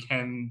anybody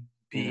can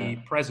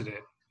be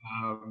president,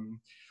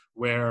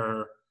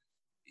 where,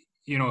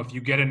 you know, if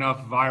you get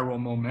enough viral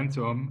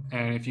momentum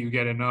and if you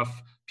get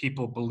enough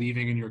people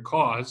believing in your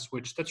cause,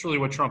 which that's really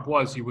what Trump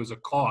was. He was a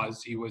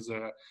cause. He was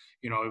it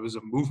was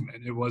a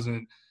movement. It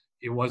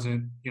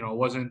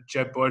wasn't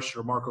Jeb Bush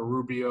or Marco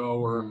Rubio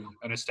or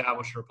an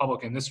established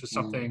Republican. This was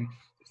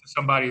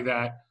somebody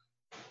that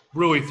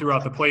really threw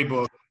out the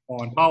playbook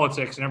on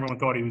politics, and everyone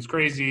thought he was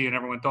crazy, and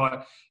everyone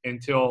thought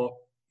until,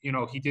 you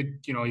know,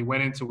 he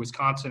went into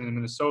Wisconsin and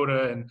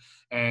Minnesota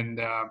and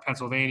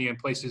Pennsylvania and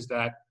places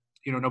that,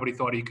 you know, nobody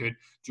thought he could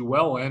do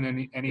well in,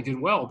 and he did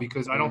well,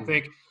 because I don't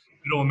think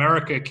middle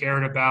America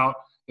cared about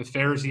the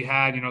fares he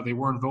had. You know, they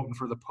weren't voting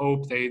for the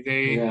Pope.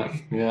 They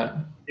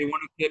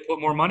wanted to put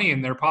more money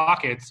in their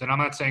pockets. And I'm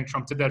not saying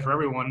Trump did that for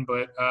everyone,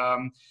 but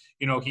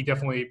you know, he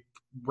definitely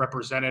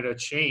represented a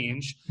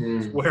change.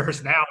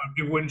 Whereas now,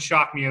 it wouldn't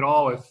shock me at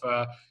all if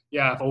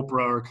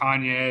Oprah or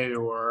Kanye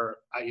or,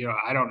 you know,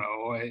 I don't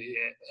know,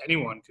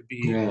 anyone could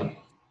be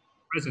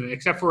president,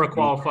 except for a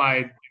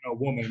qualified, you know,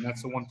 woman.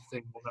 That's the one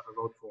thing we'll never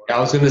vote for. I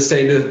was going to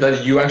say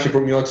that you actually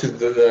brought me on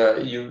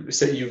to you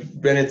said you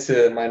went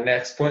into my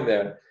next point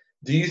there.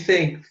 Do you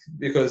think,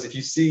 because if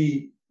you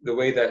see the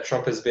way that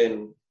Trump has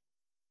been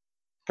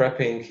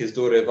prepping his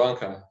daughter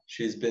Ivanka,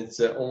 she's been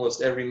to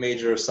almost every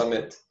major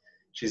summit.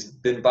 She's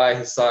been by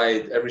his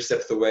side every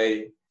step of the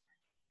way.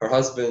 Her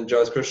husband,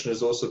 Jared Kushner,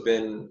 has also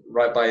been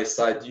right by his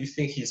side. Do you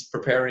think he's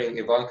preparing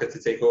Ivanka to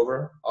take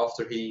over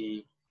after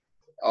he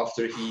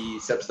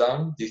steps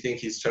down? Do you think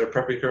he's trying to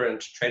prep her and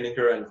training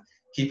her and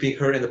keeping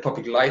her in the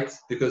public light?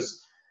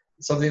 Because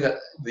something that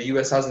the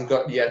U.S. hasn't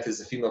got yet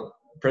is a female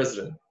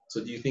president.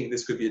 So do you think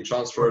this could be a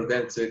chance for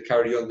them to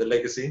carry on the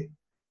legacy?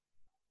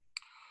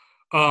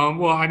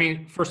 Well, I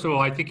mean, first of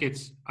all, I think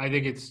it's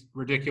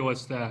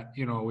ridiculous that,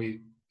 you know,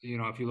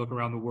 if you look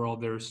around the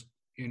world, there's,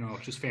 you know,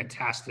 just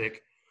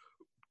fantastic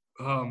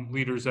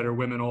leaders that are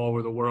women all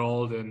over the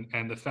world,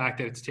 and the fact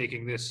that it's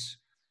taking this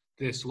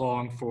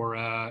long for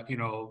you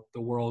know, the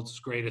world's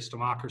greatest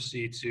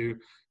democracy to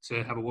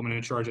have a woman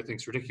in charge, I think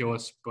is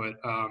ridiculous. But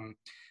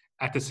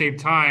at the same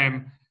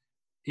time,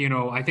 you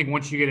know, I think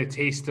once you get a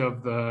taste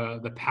of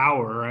the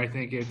power, I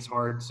think it's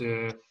hard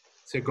to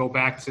go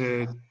back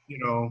to, you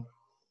know,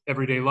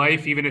 everyday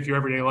life, even if your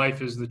everyday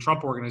life is the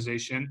Trump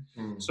organization.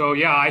 So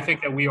yeah, I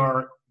think that we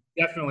are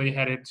definitely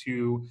headed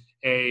to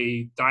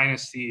a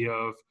dynasty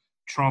of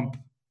Trump,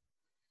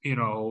 you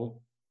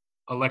know,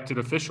 elected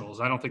officials.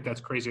 I don't think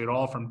that's crazy at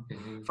all, from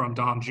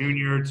Dom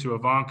Jr. to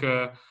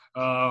Ivanka.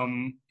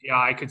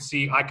 I could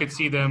see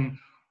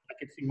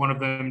one of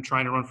them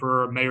trying to run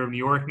for mayor of New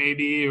York,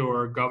 maybe,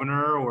 or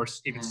governor, or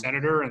even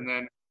senator. And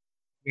then,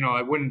 you know,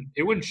 it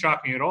wouldn't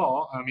shock me at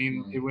all. I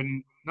mean, it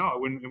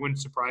wouldn't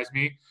surprise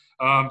me.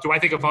 Do I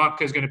think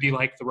Ivanka is going to be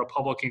like the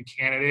Republican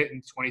candidate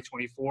in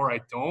 2024? I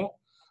don't.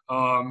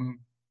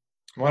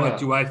 But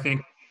do I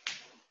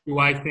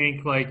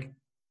think like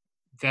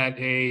that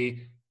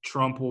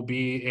Trump will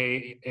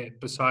be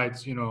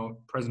besides, you know,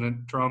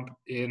 President Trump,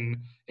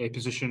 in a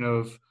position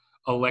of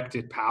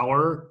elected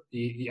power?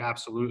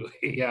 Absolutely.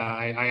 Yeah,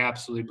 I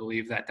absolutely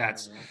believe that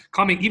that's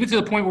coming, even to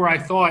the point where I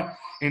thought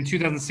in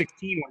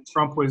 2016, when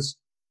Trump was,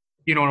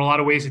 you know, in a lot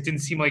of ways, it didn't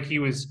seem like he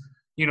was,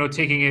 you know,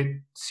 taking it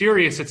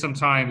serious at some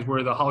times,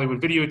 where the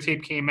Hollywood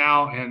videotape came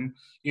out and,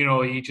 you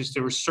know,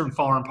 there were certain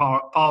foreign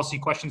policy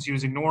questions he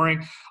was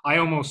ignoring. I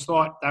almost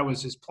thought that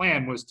was his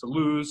plan, was to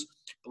lose,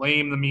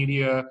 blame the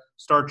media,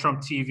 start Trump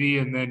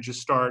TV, and then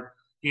just start,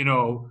 you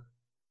know,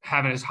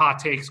 having his hot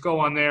takes go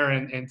on there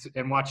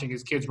and watching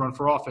his kids run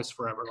for office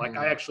forever. Like,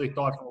 I actually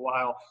thought for a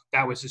while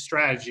that was his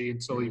strategy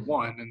until he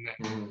won.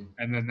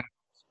 And then that,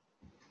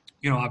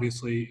 you know,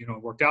 obviously, you know,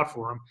 it worked out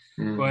for him.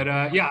 But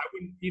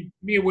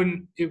it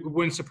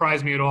wouldn't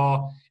surprise me at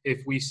all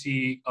if we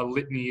see a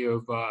litany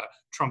of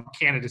Trump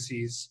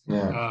candidacies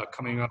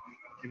coming up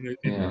in the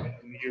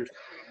years.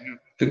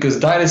 Because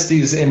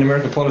dynasties in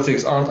American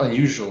politics aren't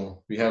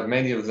unusual. We have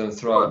many of them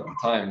throughout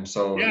time.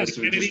 So this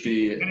would just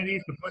be a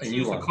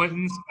new one. The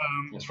Clintons.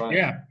 That's right.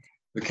 Yeah.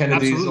 The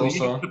Kennedys absolutely.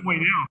 also. To the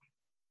point now.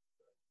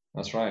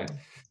 That's right.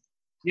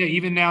 Yeah,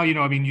 even now, you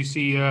know, I mean, you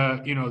see,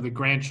 you know, the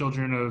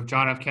grandchildren of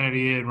John F.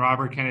 Kennedy and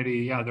Robert Kennedy.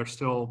 Yeah, they're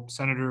still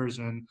senators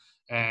and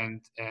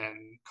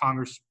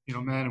Congress, you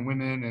know, men and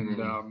women.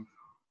 And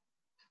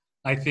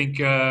I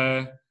think,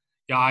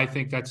 I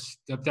think that's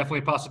definitely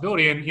a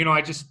possibility. And, you know,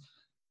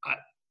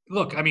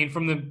 look, I mean,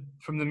 from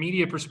the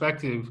media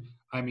perspective,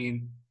 I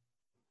mean,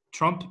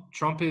 Trump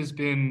has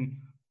been,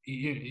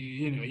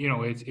 you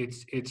know,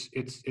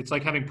 it's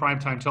like having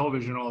primetime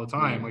television all the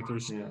time. Like,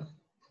 there's,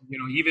 you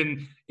know,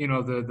 even, you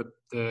know,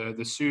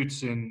 the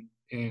suits in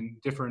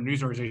different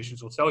news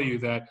organizations will tell you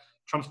that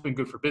Trump's been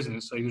good for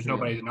business. Like, there's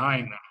nobody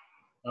denying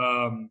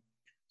that.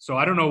 So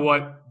I don't know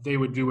what they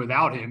would do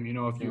without him.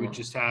 If you would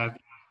just have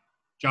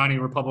Johnny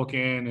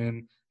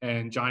Republican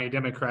and Johnny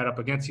Democrat up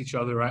against each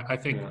other, I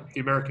think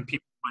the American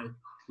people might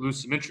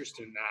lose some interest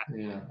in that.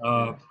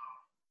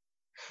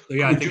 So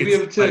yeah, I Would think you be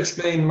able to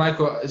explain,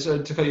 Michael,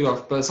 sorry to cut you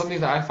off, but something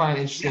that I find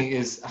interesting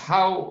is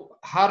how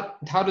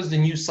does the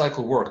news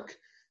cycle work?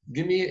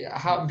 Give me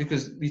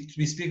because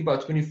we speak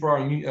about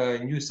 24-hour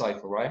news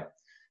cycle, right?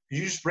 Could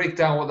you just break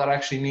down what that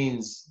actually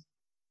means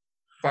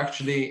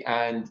factually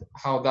and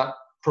how that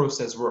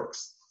process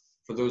works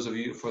for those of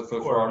you,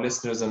 for our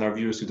listeners and our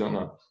viewers who don't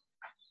know?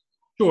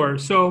 Sure.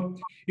 So,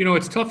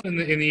 it's tough in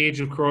the age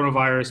of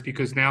coronavirus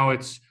because now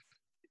it's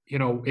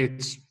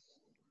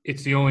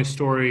the only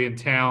story in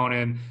town,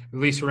 and at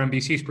least from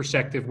NBC's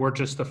perspective, we're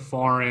just a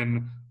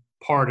foreign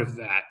part of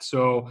that.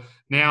 So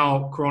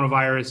now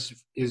coronavirus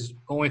is the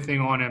only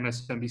thing on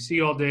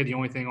MSNBC all day, the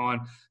only thing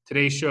on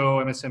Today's Show,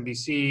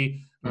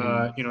 MSNBC,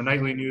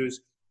 nightly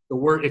news.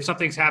 If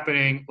something's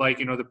happening, like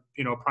the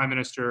Prime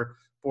Minister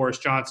Boris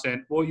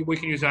Johnson, well, we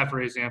can use that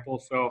for example.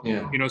 So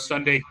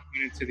Sunday he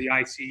went into the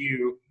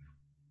ICU,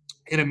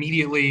 and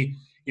immediately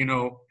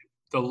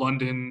the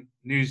London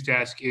news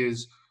desk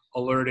is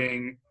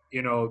alerting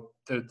the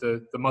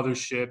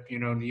mothership,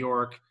 New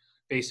York,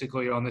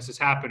 basically on this is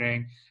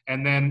happening.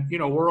 And then,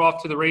 we're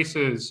off to the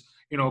races,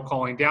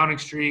 calling Downing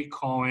Street,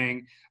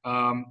 calling,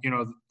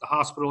 the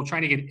hospital,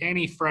 trying to get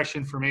any fresh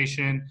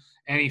information,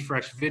 any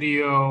fresh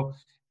video,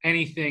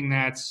 anything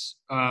that's,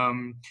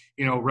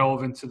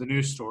 relevant to the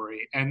news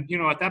story. And,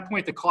 at that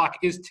point, the clock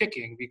is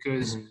ticking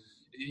because,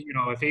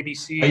 if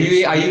ABC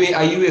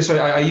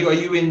are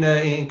you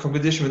in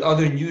competition with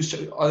other news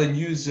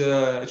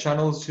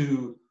channels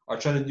who are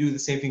trying to do the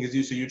same thing as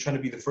you? So you're trying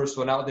to be the first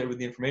one out there with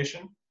the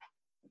information?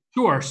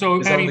 Sure.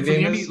 So from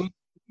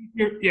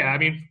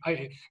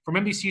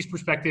NBC's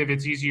perspective,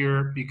 it's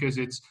easier because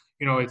it's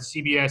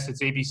CBS,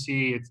 it's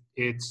ABC,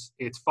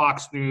 it's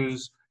Fox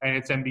News, and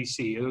it's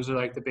NBC. Those are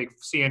like the big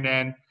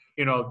CNN.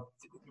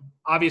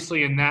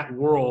 Obviously in that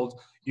world,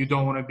 you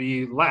don't want to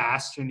be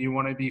last and you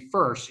want to be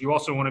first. You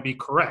also want to be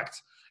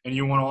correct, and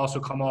you want to also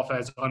come off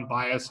as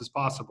unbiased as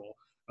possible.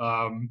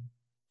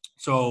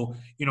 So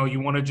you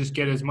want to just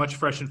get as much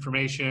fresh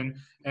information.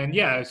 And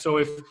so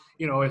if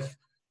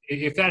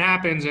that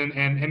happens and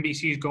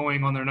NBC is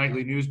going on their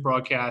nightly news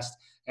broadcast,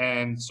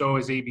 and so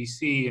is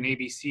ABC, and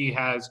ABC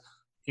has,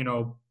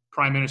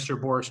 Prime Minister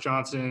Boris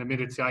Johnson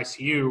admitted to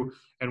ICU,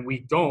 and we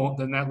don't,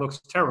 then that looks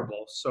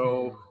terrible.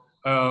 So,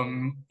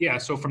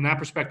 so from that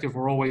perspective,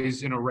 we're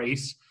always in a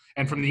race.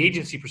 And from the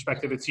agency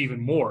perspective, it's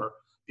even more,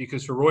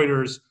 because for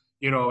Reuters,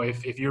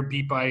 if you're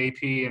beat by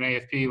AP and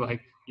AFP,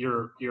 like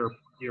you're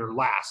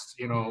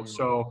last,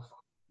 so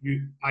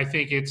I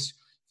think it's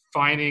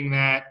finding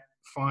that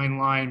fine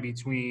line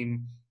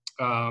between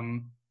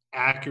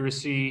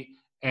accuracy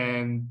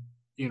and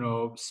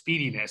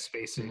speediness,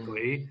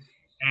 basically,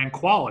 and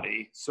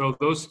quality. So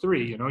those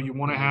three, you don't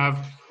want to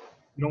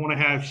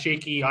have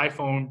shaky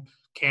iPhone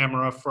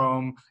camera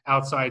from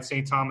outside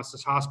St.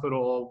 Thomas's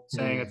Hospital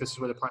saying that this is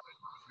where the prime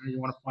minister.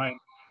 You want to find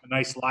a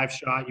nice live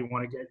shot. You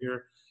want to get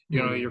your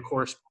your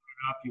correspondent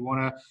up. You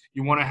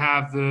want to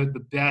have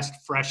the best,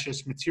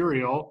 freshest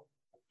material.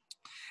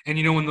 And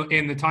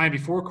in the time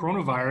before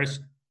coronavirus,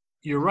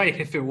 you're right.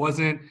 If it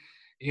wasn't,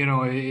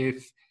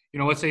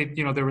 let's say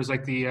there was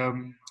like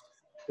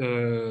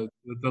the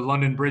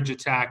London Bridge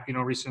attack,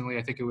 recently,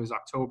 I think it was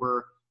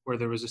October, where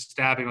there was a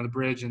stabbing on the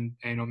bridge, and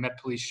Met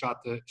Police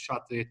shot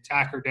the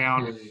attacker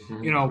down.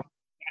 That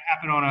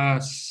happened on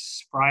a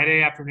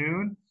Friday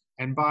afternoon,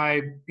 and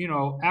by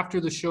after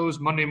the show's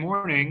Monday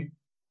morning,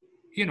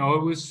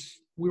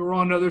 we were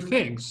on other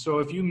things. So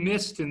if you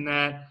missed in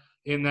that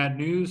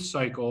news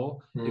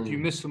cycle, if you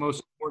missed the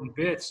most important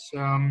bits,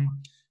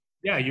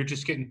 you're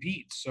just getting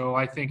beat. So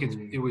I think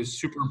it was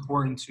super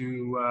important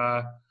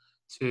to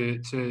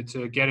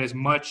get as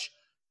much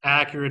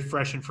accurate,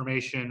 fresh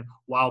information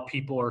while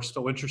people are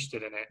still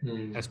interested in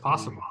it as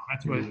possible.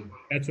 That's what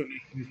makes it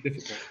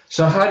difficult.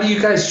 So how do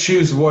you guys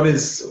choose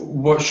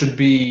what should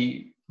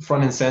be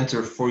front and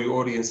center for your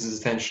audience's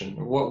attention?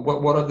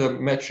 What are the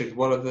metrics?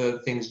 What are the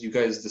things you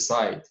guys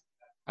decide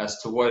as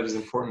to what is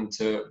important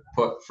to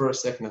put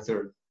first, second, and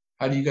third?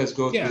 How do you guys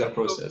go through that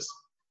process?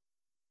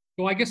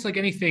 Well, I guess like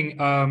anything,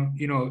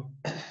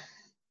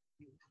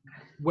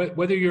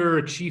 whether you're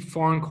a chief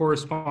foreign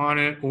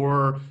correspondent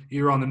or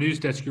you're on the news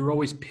desk, you're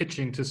always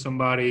pitching to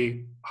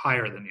somebody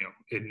higher than you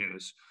in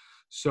news.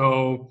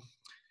 So,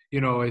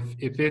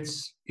 if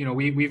it's,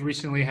 we've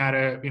recently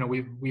had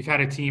we've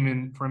had a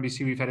team for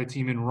NBC, we've had a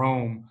team in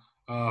Rome,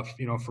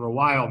 for a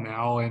while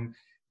now. And,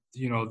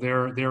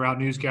 they're out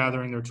news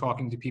gathering, they're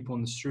talking to people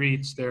in the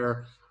streets,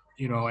 they're,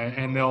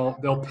 and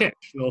they'll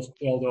pitch,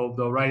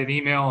 they'll write an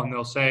email and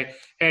they'll say,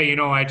 hey,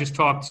 I just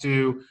talked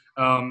to,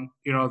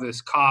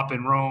 this cop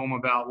in Rome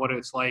about what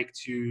it's like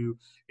to,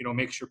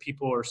 make sure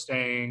people are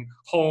staying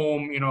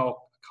home, a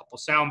couple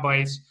sound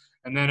bites.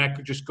 And then it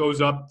just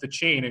goes up the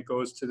chain. It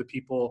goes to the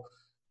people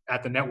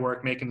at the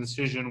network making the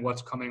decision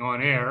what's coming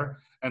on air.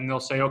 And they'll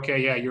say, okay,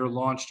 yeah, you're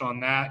launched on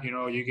that.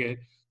 You get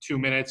 2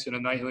 minutes in a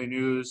nightly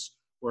news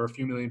where a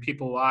few million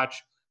people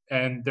watch,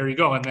 and there you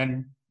go.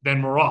 And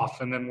then we're off,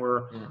 and then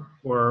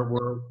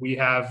we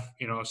have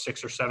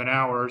 6 or 7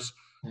 hours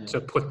to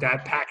put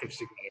that package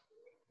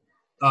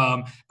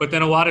together. But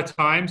then a lot of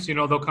times,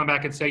 they'll come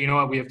back and say, you know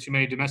what, we have too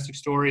many domestic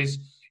stories.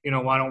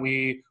 Why don't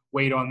we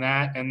wait on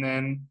that? And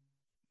then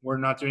we're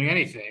not doing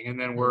anything, and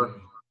then we're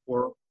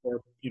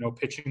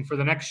pitching for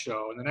the next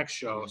show and the next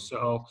show.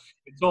 So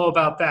it's all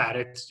about that.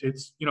 It's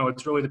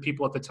really the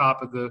people at the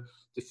top of the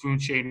food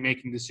chain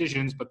making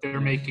decisions, but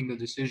they're making the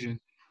decision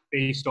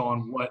based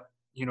on what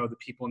the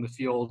people in the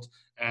field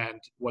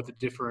and what the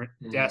different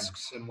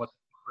desks and what the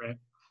different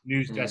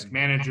news desk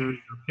managers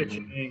are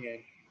pitching,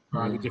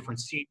 and the different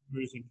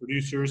seniors and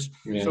producers.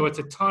 So it's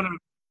a ton of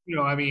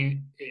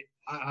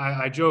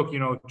I joke,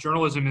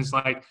 journalism is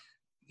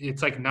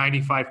it's like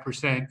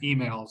 95%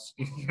 emails,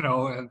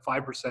 and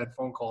 5%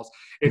 phone calls.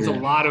 It's a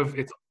lot of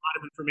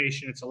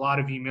information. It's a lot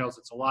of emails.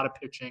 It's a lot of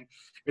pitching.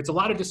 It's a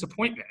lot of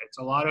disappointment. It's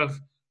a lot,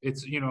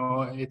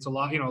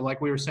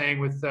 like we were saying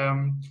with,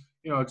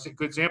 it's a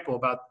good example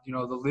about, the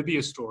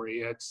Libya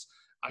story. It's,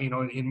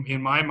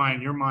 in my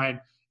mind, your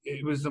mind,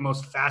 it was the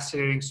most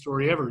fascinating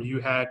story ever.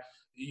 You had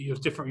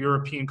different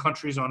European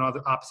countries on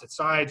opposite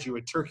sides. You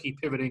had Turkey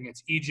pivoting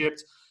against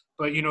Egypt,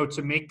 but,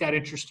 to make that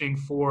interesting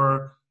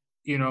for,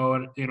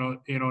 an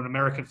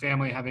American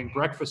family having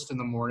breakfast in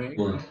the morning,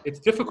 it's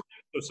difficult.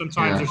 So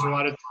sometimes there's a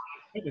lot of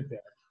disappointment there.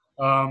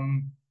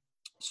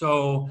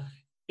 So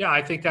yeah,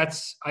 I think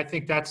that's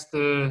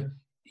the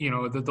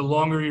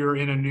longer you're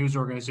in a news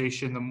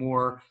organization, the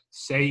more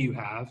say you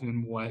have,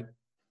 and what,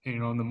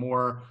 and the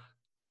more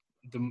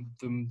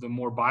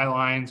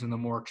bylines and the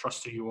more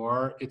trusted you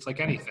are. It's like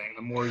anything.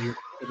 The more you're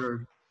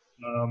considered,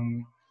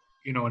 an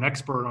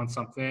expert on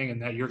something,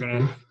 and that you're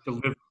going to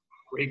deliver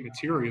great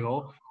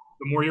material,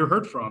 the more you're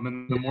heard from,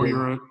 and the more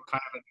you're kind of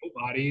a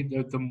nobody,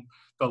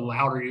 the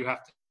louder you have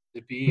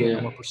to be, and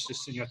the more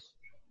persistent you have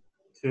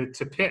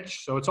to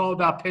pitch. So it's all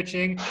about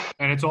pitching,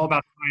 and it's all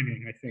about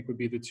timing, I think, would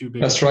be the two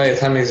big. That's right.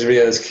 Timing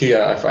is key.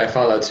 I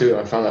found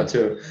that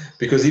too.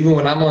 Because even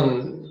when I'm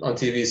on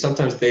TV,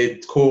 sometimes they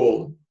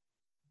call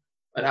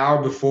an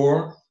hour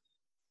before.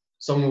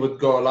 Someone would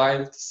go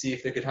live to see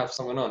if they could have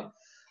someone on.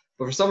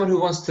 But for someone who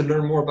wants to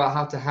learn more about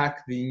how to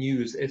hack the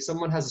news, if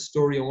someone has a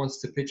story and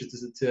wants to pitch it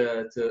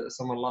to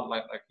someone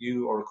like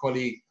you or a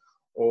colleague,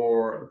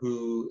 or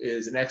who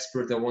is an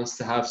expert that wants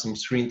to have some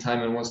screen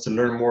time and wants to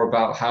learn more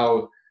about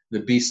how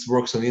the beast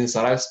works on the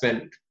inside, I've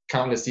spent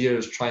countless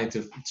years trying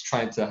to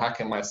hack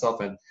it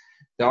myself, and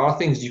there are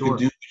things you can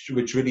do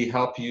which really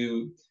help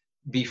you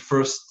be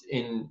first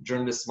in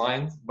journalists'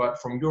 mind.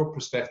 But from your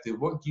perspective,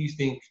 what do you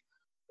think?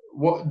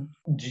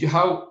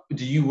 How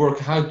do you work?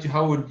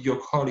 How would your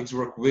colleagues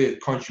work with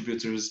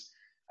contributors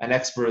and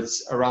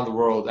experts around the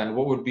world? And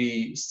what would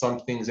be some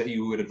things that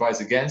you would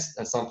advise against,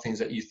 and some things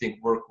that you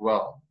think work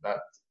well that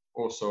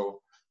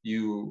also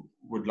you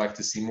would like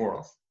to see more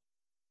of?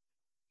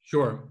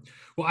 Sure.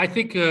 Well, I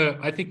think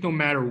no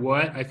matter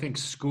what, I think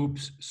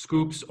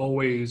scoops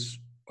always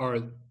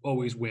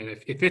win.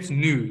 If it's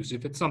news,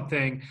 if it's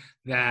something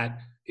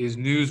that is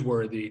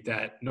newsworthy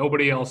that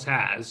nobody else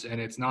has, and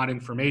it's not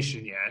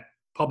information yet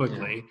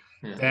publicly,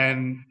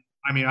 then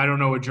I don't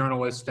know a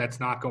journalist that's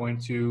not going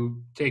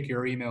to take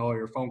your email or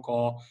your phone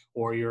call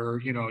or your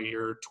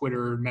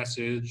Twitter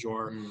message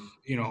or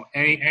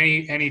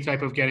any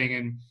type of getting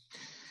in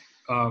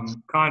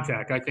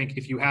contact. I think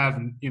if you have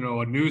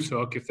a news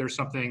hook, if there's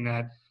something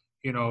that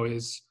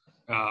is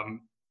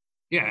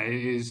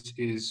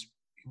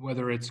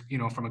whether it's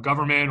from a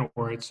government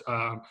or it's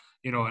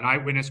an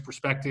eyewitness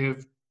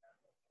perspective,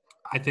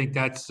 I think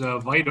that's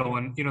vital.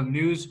 And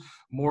news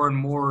more and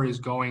more is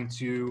going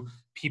to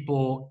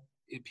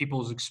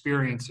people's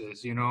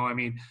experiences.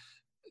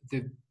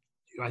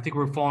 I think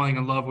we're falling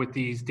in love with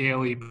these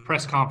daily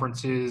press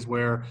conferences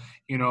where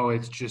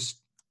it's just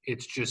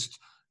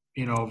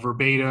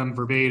verbatim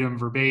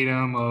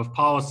of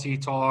policy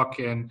talk,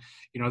 and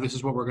this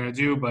is what we're going to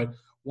do. But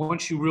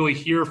once you really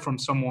hear from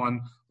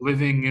someone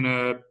living in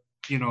a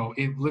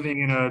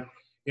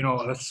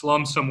a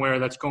slum somewhere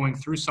that's going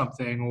through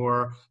something,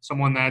 or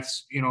someone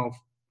that's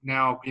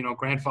now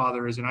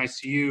grandfather is in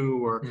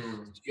ICU, or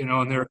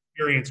and their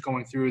experience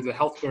going through the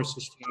healthcare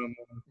system,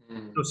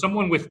 so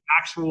someone with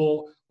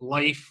actual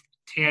life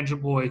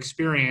tangible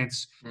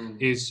experience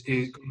is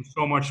going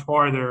so much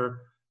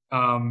farther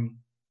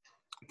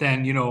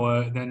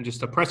than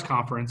just a press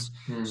conference.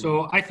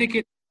 So I think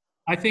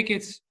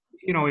it's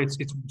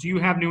do you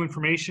have new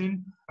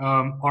information?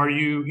 Are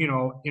you,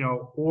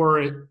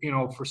 or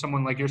for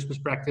someone like your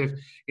perspective,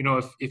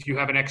 if you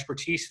have an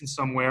expertise in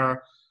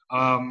somewhere,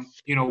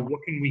 what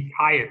can we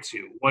tie it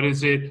to? What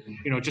is it,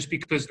 just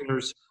because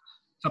there's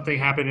something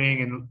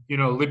happening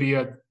in,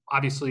 Libya,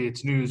 obviously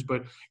it's news,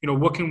 but,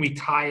 what can we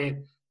tie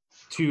it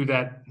to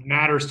that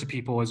matters to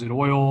people? Is it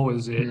oil?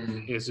 Is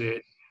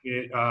it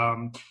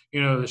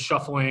the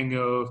shuffling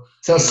of...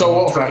 So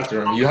what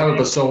factor? You have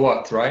a so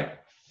what, right?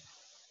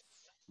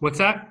 What's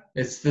that?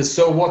 It's the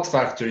so what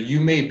factor. You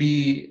may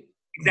be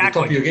the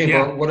top of your game,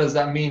 but what does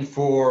that mean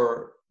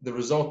for the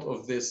result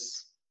of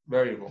this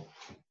variable?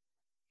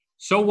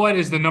 So what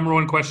is the number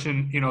one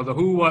question? The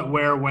who, what,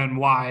 where, when,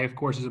 why, of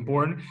course, is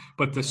important,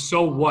 but the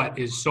so what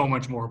is so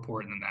much more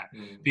important than that,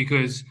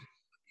 because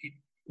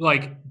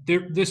like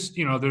there's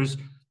 8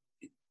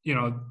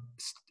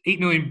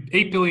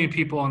 billion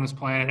people on this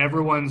planet.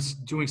 Everyone's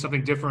doing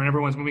something different.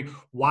 Everyone's moving.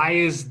 Why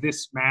is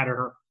this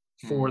matter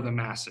for the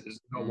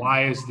masses?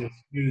 Why is this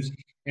news?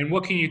 And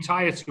what can you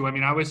tie it to? I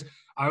mean, I was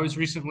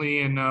recently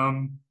in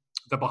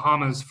the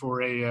Bahamas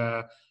for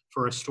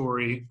a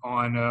story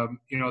on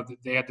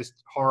they had this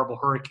horrible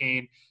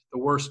hurricane, the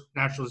worst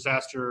natural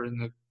disaster in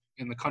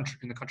the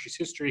country's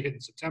history, hit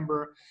in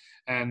September,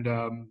 and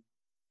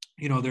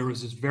there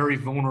was this very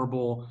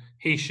vulnerable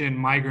Haitian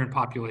migrant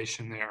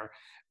population there.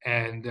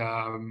 And,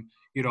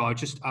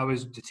 I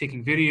was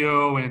taking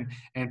video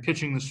and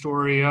pitching the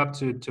story up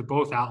to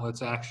both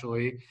outlets,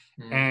 actually.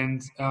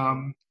 And,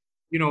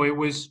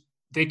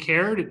 they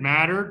cared, it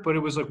mattered, but it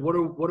was like, what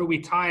are we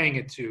tying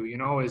it to?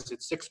 Is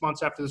it 6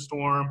 months after the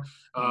storm?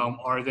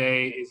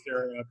 Is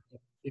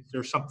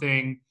there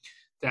something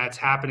that's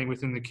happening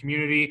within the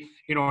community?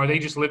 Are they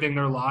just living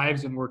their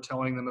lives and we're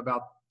telling them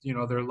about,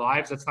 their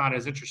lives? That's not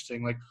as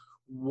interesting. Like,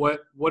 what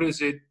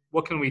is it?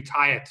 What can we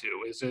tie it to?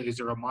 Is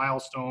there a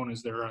milestone?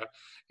 Is there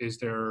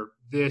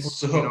this?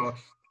 So,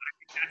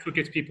 that's what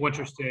gets people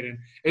interested. And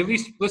at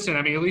least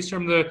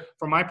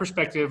from my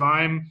perspective,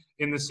 I'm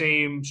in the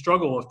same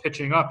struggle of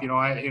pitching up.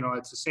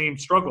 It's the same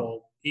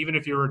struggle. Even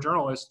if you're a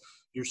journalist,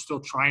 you're still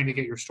trying to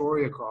get your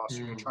story across.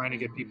 You're trying to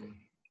get people.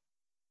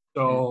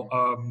 So,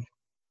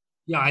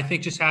 I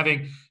think just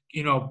having,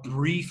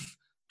 brief,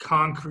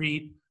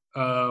 concrete,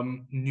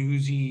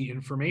 newsy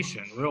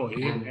information,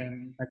 really.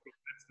 And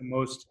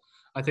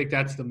I think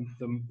that's the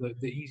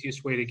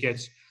easiest way to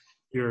get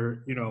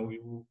your,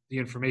 the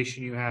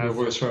information you have your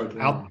voice heard,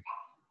 out.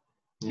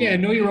 Yeah,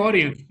 know your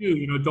audience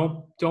too.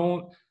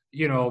 Don't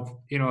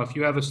if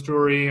you have a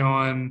story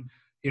on,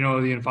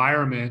 the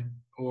environment,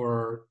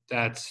 or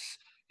that's,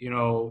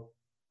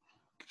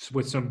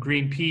 with some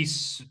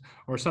Greenpeace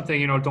or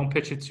something, don't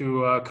pitch it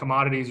to a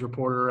commodities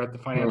reporter at the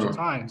Financial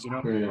Times.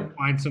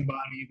 Find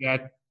somebody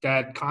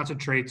that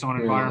concentrates on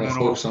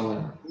environmental.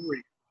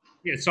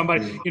 Yeah,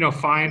 somebody,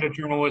 find a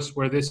journalist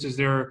where this is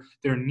their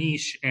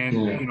niche, and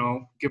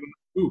give them a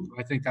scoop.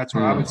 I think that's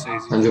what I would say.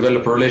 And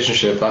develop a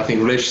relationship. I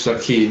think relationships are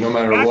key, no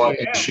matter what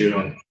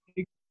issue.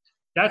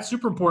 That's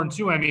super important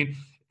too. I mean,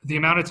 the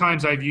amount of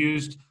times I've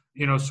used,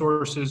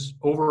 sources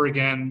over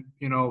again,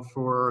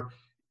 for,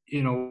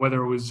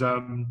 whether it was,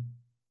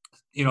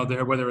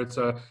 whether it's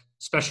a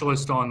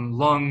specialist on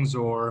lungs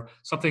or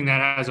something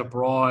that has a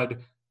broad,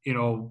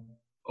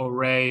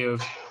 array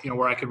of,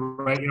 where I could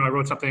write. I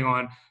wrote something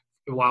on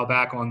a while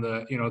back on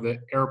the, the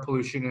air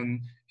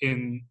pollution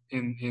in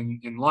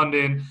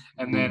London,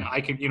 and then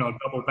I can,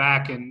 double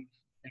back and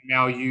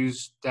now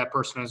use that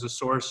person as a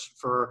source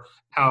for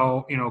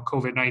how,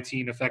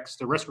 COVID-19 affects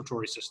the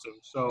respiratory system.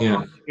 So,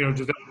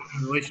 developing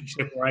a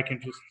relationship where I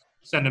can just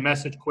send a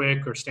message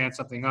quick or stand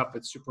something up,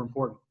 it's super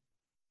important.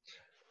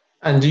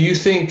 And do you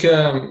think,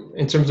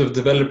 in terms of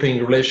developing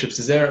relationships,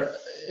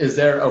 is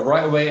there a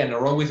right way and a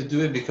wrong way to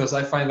do it? Because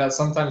I find that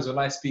sometimes when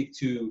I speak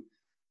to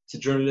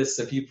journalists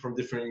and people from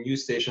different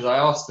news stations, I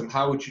ask them,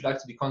 how would you like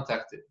to be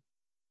contacted?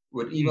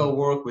 Would email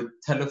work? Would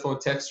telephone,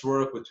 text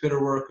work? Would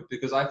Twitter work?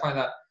 Because I find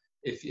that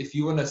if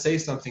you want to say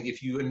something,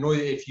 if you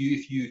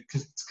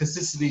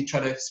consistently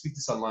try to speak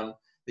to someone,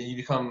 then you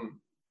become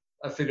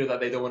a figure that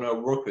they don't want to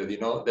work with.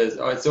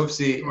 It's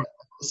obviously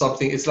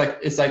something. It's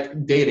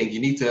like dating. You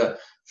need to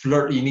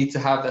flirt. You need to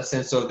have that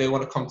sense of they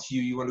want to come to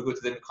you. You want to go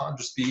to them. It can't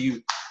just be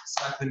you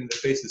slapping them in the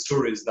face with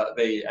stories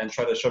and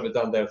try to shove it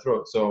down their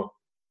throat. So,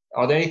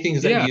 are there any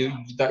things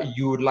that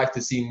you would like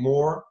to see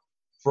more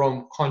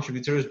from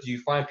contributors? Do you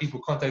find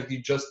people contact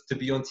you just to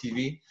be on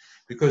TV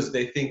because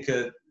they think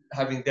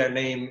having their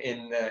name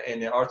in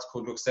an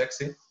article looks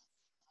sexy?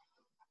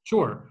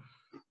 Sure.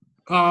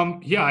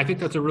 I think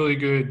that's a really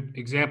good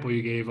example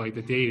you gave, like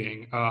the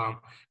dating.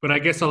 But I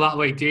guess a lot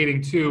like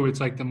dating too, it's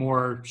like the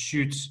more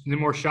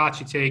shots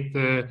you take,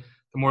 the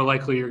more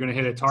likely you're going to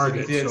hit a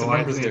target. So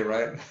I think,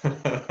 right?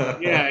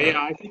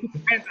 I think it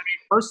depends. I mean,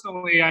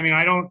 personally,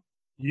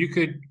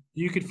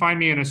 you could find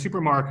me in a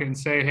supermarket and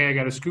say, hey, I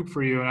got a scoop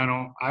for you.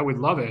 And I would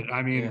love it.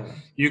 I mean,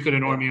 you could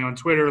annoy me on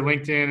Twitter,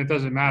 LinkedIn. It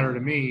doesn't matter to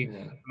me.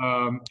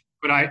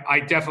 But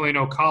I definitely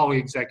know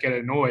colleagues that get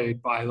annoyed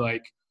by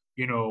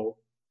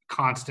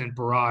constant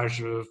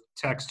barrage of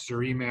texts or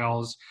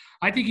emails.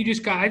 I think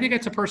I think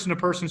it's a person to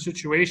person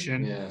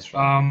situation. Yeah, that's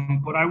right.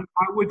 But I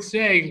would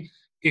say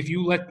if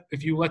you let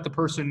the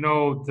person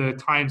know the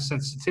time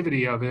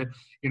sensitivity of it,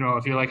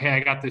 if you're like, hey, I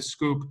got this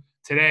scoop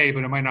today,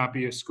 but it might not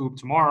be a scoop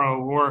tomorrow,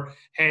 or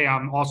hey,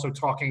 I'm also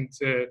talking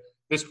to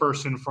this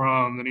person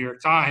from the New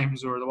York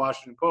Times or the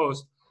Washington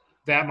Post,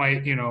 that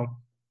might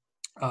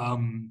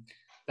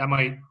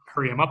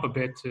hurry them up a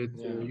bit to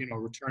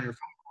return your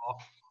phone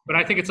call. But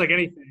I think it's like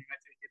anything. I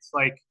think it's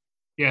like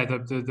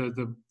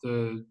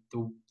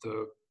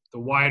the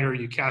wider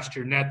you cast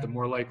your net, the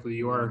more likely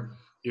you're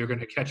going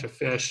to catch a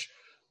fish.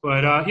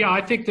 But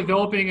I think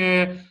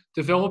developing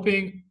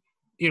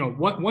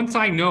once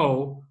I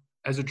know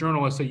as a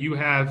journalist that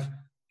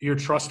you're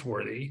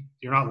trustworthy,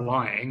 you're not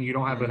lying, you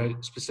don't have a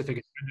specific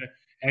agenda,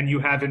 and you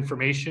have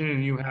information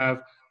and you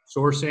have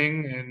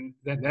sourcing, and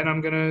then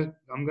I'm gonna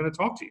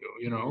talk to you.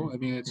 You know, I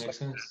mean, it's makes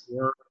sense.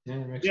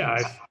 Makes yeah.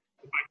 sense.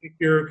 If I think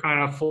you're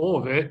kind of full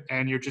of it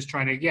and you're just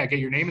trying to get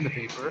your name in the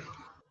paper,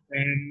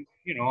 then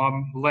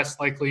I'm less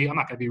likely. I'm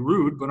not going to be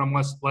rude, but I'm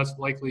less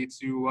likely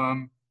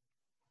to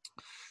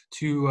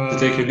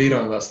take your lead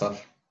on that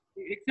stuff.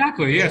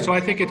 Exactly. Yeah. So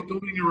I think it's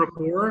building a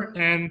rapport,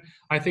 and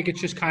I think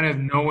it's just kind of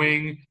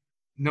knowing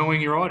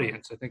your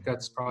audience. I think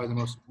that's probably the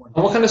most important.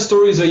 And what kind of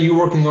stories are you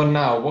working on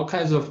now? What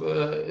kinds of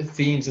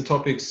themes and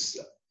topics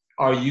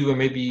are you and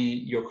maybe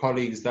your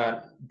colleagues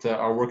that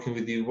are working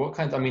with you?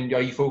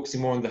 Are you focusing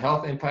more on the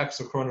health impacts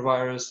of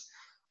coronavirus?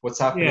 What's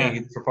happening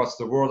in different parts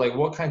of the world? Like,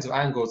 what kinds of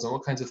angles and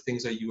what kinds of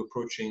things are you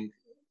approaching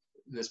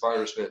this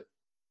virus with?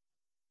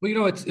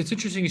 Well, it's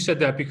interesting you said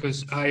that,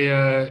 because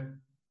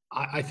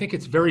I think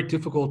it's very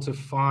difficult to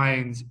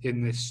find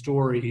in this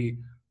story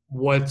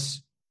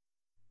what's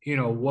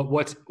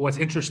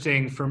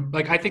interesting from,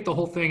 like, I think the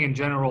whole thing in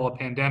general, a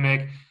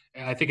pandemic,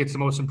 I think it's the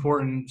most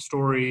important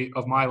story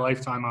of my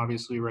lifetime,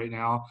 obviously, right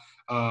now.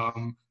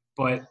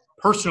 But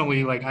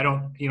personally, like, I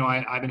don't,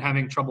 I've been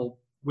having trouble,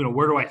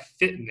 where do I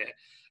fit in it?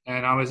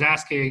 And I was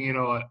asking,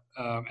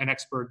 an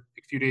expert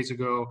a few days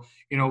ago,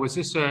 was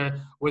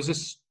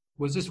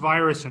this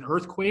virus an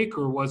earthquake,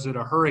 or was it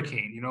a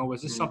hurricane?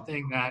 Was this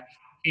something that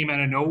came out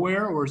of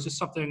nowhere, or is this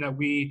something that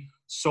we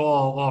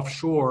saw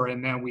offshore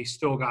and then we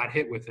still got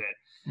hit with it?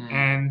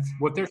 And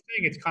what they're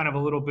saying, it's kind of a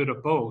little bit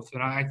of both.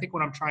 And I think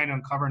what I'm trying to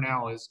uncover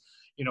now is,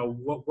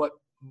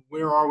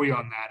 where are we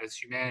on that as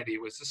humanity?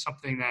 Was this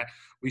something that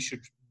we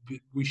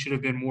should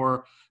have been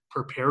more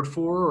prepared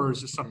for, or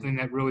is this something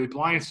that really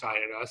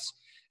blindsided us?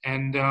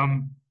 And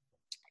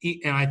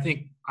I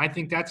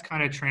think that's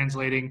kind of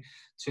translating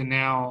to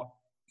now,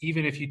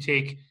 even if you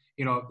take,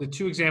 the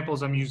two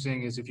examples I'm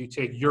using is if you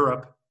take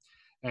Europe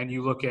and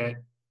you look at,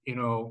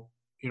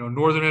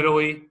 northern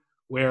Italy,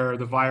 where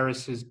the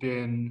virus has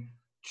been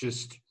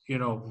just,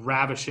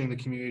 ravishing the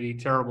community,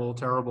 terrible.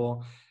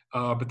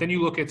 But then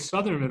you look at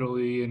southern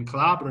Italy and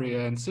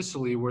Calabria and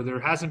Sicily, where there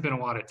hasn't been a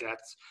lot of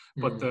deaths,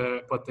 but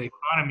the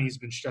economy's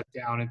been shut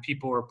down and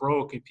people are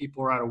broke and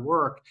people are out of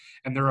work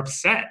and they're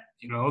upset.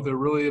 They're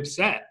really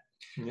upset.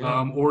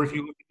 Or if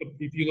you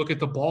look at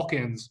the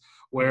Balkans,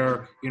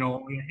 where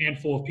only a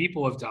handful of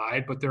people have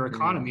died, but their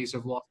economies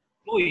have lost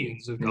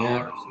billions of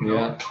dollars.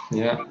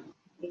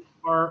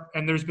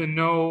 And there's been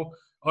no,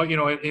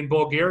 in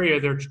Bulgaria,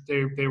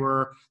 they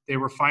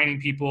were fining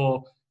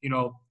people,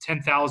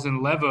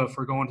 10,000 leva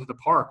for going to the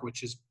park,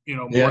 which is,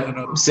 more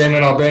than same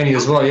in Albania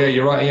as well. Yeah,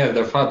 you're right. Yeah,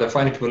 they're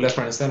finding people left,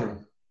 right, and center.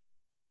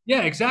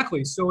 Yeah,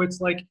 exactly. So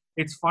it's like,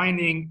 it's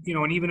finding,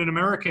 and even in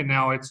America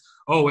now, it's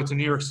a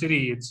New York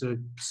City, it's a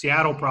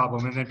Seattle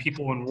problem. And then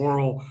people in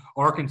rural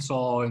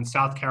Arkansas and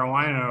South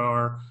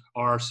Carolina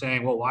are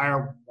saying, well,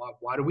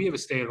 why do we have a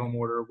stay-at-home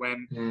order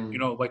when,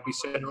 like we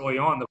said early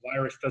on, the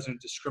virus doesn't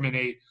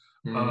discriminate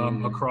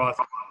across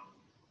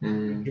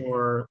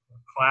your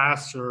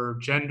class or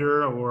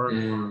gender or,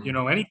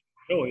 anything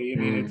really. I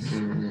mean, it's,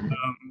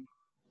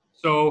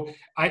 so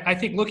I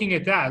think looking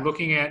at,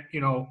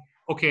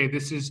 okay,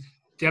 this is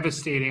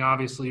devastating,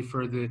 obviously,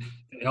 for the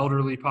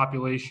elderly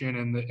population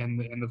and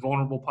the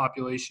vulnerable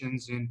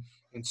populations in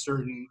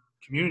certain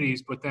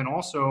communities. But then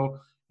also,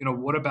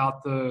 what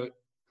about the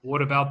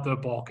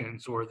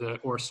Balkans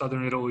or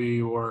southern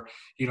Italy or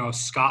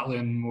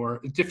Scotland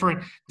or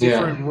different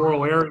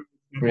rural areas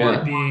that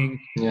are being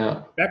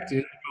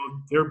affected?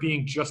 They're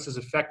being just as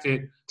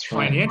affected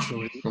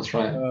financially. That's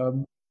right.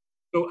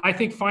 So I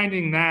think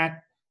finding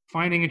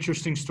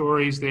interesting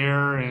stories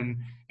there, and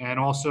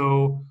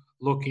also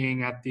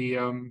looking at the,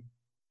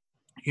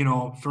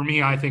 for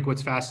me, I think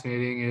what's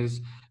fascinating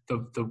is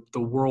the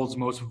world's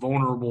most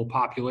vulnerable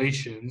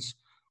populations,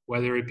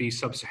 whether it be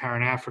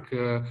sub-Saharan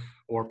Africa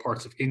or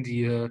parts of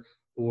India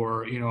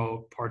or,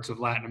 parts of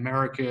Latin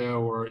America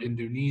or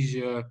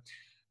Indonesia,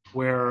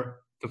 where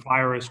the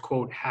virus,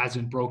 quote,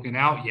 hasn't broken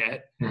out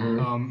yet.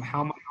 How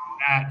much of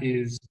that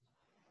is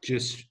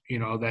just,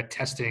 that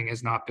testing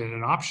has not been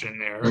an option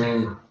there.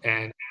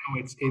 And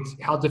it's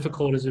how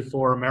difficult is it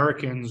for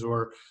Americans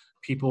or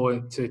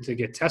people to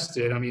get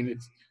tested? I mean,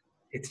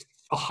 it's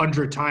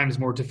 100 times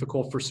more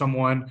difficult for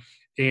someone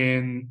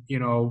in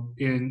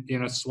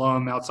a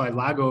slum outside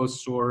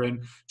Lagos or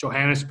in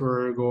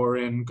Johannesburg or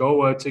in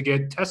Goa to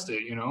get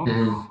tested.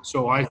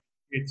 So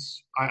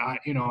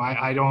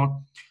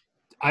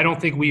I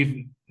don't think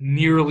we've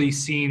nearly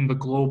seen the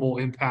global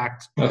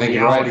impact. I think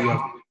you're right.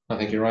 I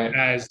think you're right.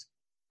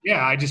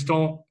 I just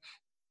don't.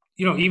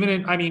 Even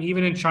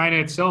in China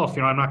itself,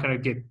 I'm not going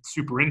to get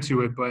super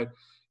into it, but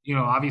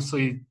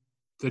obviously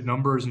the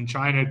numbers in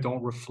China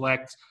don't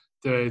reflect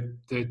the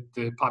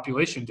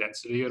population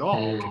density at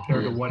all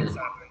compared to what is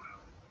happening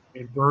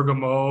in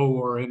Bergamo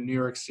or in New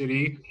York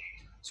City.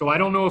 So I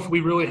don't know if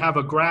we really have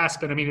a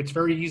grasp. And I mean, it's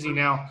very easy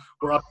now.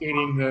 We're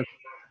updating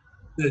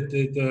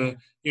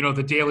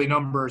the daily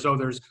numbers. Oh,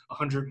 there's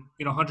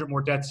 100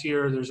 more deaths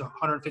here. There's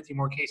 150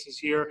 more cases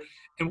here,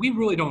 and we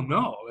really don't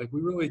know. Like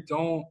we really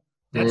don't.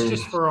 That's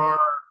just for our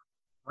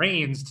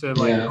brains to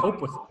like Yeah.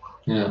 cope with.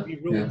 Yeah. We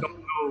really don't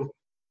know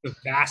the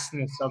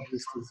vastness of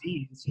this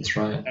disease. That's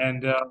right.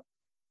 And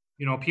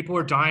people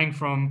are dying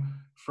from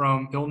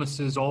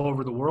illnesses all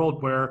over the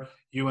world where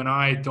you and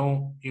I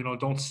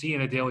don't see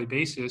on a daily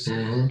basis.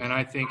 Mm-hmm. And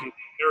I think it's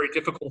very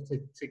difficult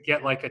to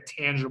get like a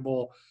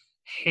tangible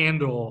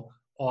handle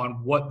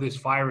on what this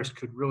virus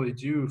could really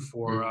do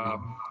for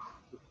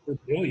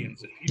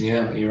billions of people.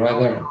 Yeah, you're right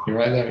there. You're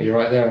right there. You're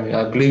right there.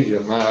 I believe you,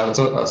 man.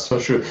 That's so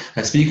true.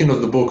 And speaking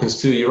of the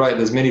Balkans too, you're right.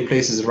 There's many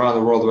places around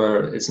the world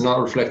where it's not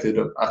reflected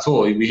at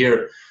all. We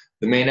hear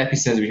the main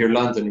epicenters. We hear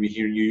London. We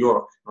hear New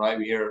York. Right.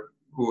 We hear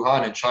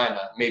Wuhan in China.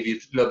 Maybe a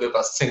little bit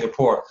about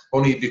Singapore,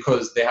 only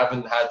because they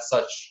haven't had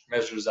such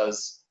measures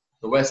as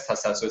the West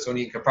has had. So it's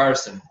only in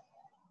comparison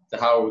to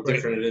how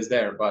different it is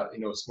there. But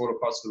smaller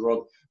parts of the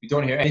world, we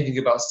don't hear anything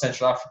about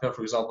Central Africa,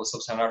 for example,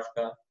 Sub-Saharan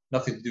Africa.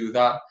 Nothing to do with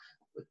that.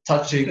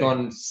 Touching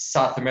on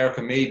South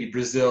America, maybe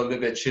Brazil, a little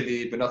bit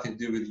Chile, but nothing to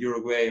do with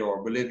Uruguay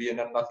or Bolivia,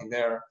 nothing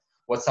there.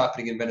 What's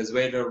happening in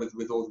Venezuela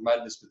with all the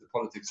madness with the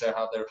politics there,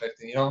 how they're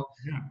affecting,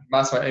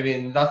 That's why, I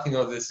mean, nothing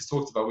of this is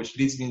talked about, which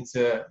leads me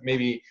to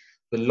maybe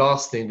the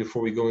last thing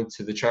before we go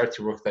into the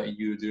charity work that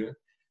you do.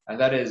 And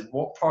that is,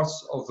 what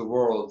parts of the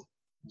world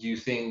do you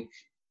think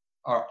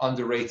are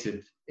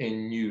underrated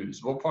in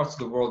news? What parts of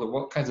the world, or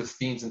what kinds of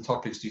themes and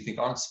topics do you think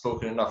aren't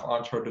spoken enough,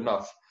 aren't heard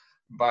enough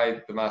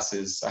by the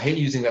masses? I hate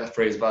using that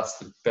phrase, but that's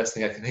the best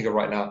thing I can think of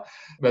right now.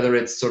 Whether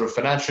it's sort of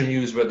financial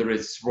news, whether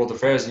it's world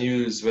affairs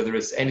news, whether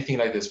it's anything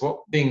like this,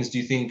 what things do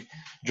you think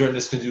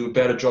journalists can do a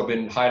better job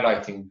in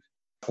highlighting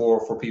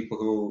for people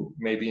who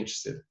may be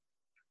interested?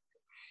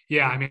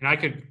 Yeah,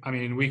 I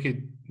mean, we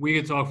could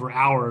talk for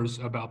hours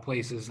about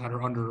places that are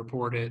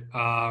underreported.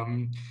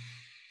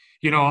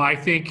 I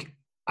think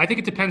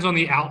it depends on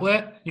the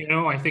outlet.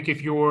 I think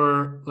if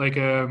you're like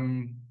for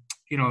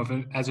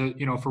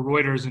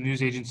Reuters, a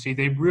news agency,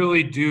 they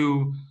really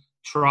do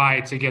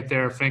try to get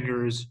their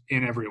fingers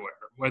in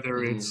everywhere,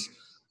 whether it's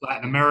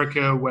Latin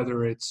America,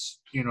 whether it's,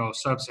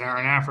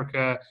 Sub-Saharan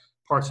Africa,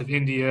 parts of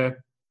India.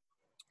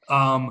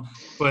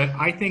 But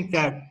I think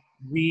that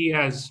we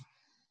as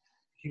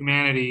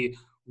humanity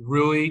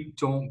really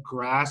don't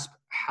grasp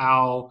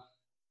how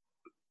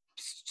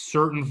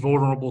certain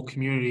vulnerable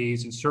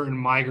communities and certain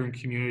migrant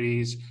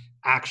communities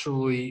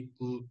actually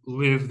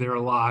live their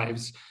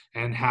lives,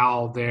 and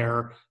how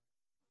their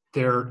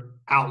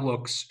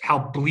outlooks, how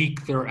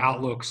bleak their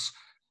outlooks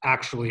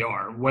actually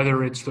are.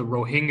 Whether it's the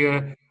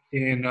Rohingya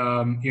in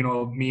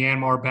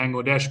Myanmar,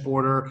 Bangladesh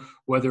border,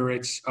 whether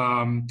it's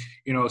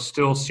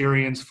still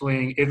Syrians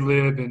fleeing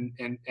Idlib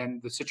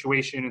and the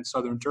situation in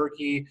southern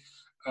Turkey,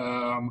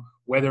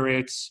 whether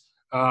it's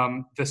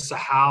the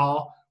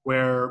Sahel,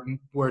 where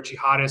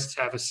jihadists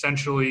have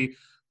essentially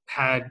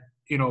had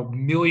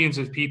millions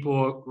of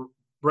people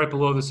right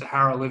below the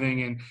Sahara living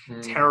in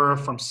terror,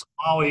 from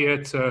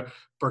Somalia to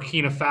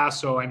Burkina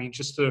Faso. I mean,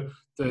 just the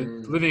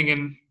living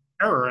in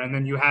terror. And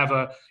then you have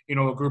a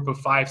group of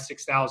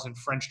 5,000-6,000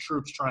 French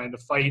troops trying to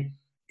fight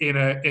in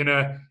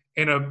an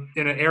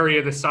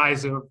area the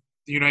size of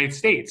the United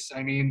States.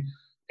 I mean,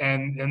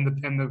 and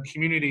the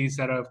communities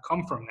that have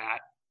come from that.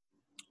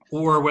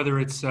 Or whether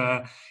it's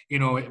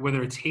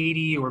whether it's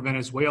Haiti or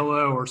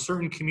Venezuela, or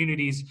certain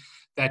communities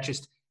that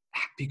just,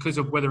 because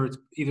of whether it's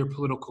either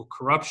political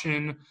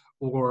corruption,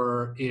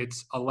 or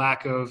it's a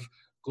lack of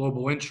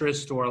global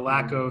interest, or a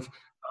lack of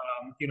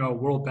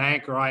World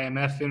Bank or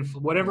IMF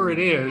whatever it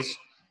is,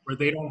 where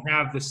they don't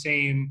have the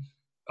same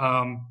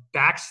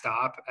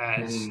backstop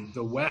as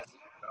the West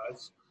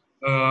does.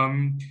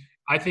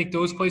 I think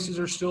those places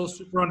are still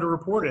super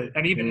underreported,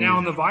 and even now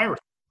in the virus,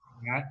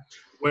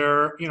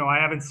 where I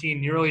haven't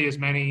seen nearly as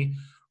many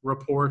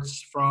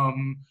reports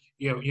from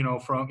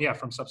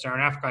from Sub-Saharan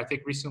Africa. I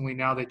think recently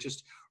now they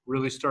just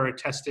really started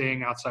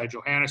testing outside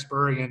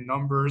Johannesburg, and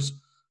numbers,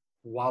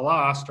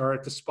 voila,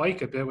 started to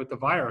spike a bit with the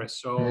virus.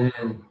 So,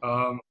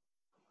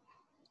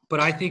 but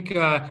I think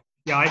I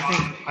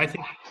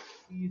think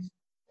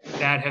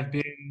that have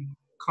been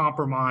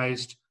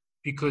compromised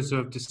because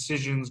of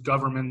decisions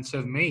governments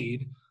have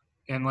made,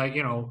 and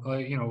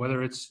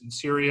whether it's in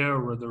Syria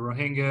or the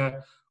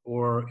Rohingya,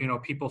 or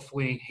people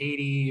fleeing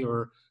Haiti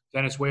or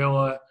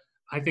Venezuela.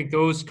 I think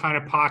those kind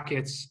of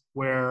pockets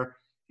where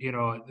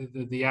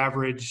the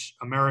average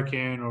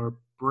American or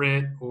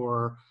Brit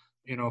or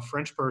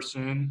French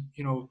person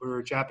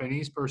or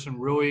Japanese person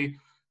really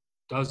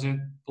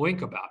doesn't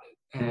blink about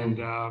it. And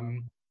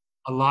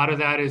a lot of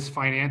that is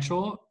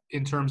financial,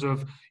 in terms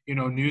of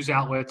news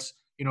outlets.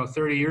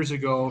 30 years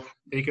ago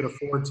they could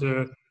afford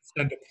to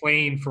send a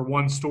plane for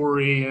one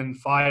story and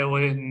file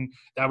it, and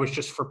that was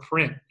just for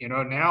print.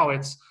 Now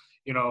it's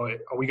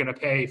are we going to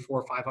pay $400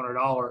 or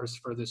 $500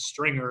 for this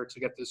stringer to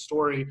get this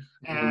story?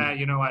 I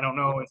don't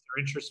know if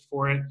they're interested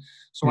for it.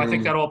 So I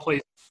think that all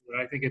plays.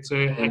 I think it's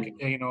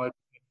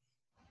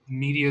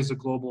media is a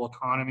global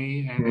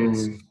economy,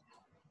 and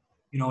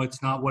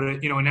It's not what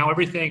it, and now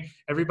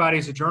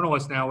everybody's a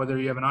journalist now, whether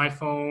you have an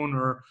iPhone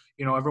or,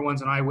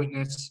 everyone's an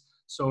eyewitness.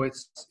 So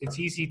it's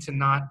easy to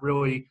not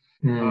really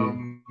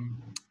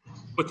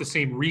put the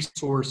same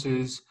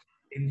resources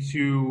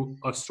into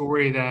a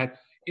story that,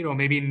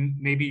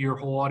 maybe your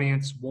whole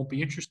audience won't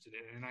be interested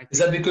in. And is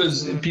that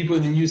because people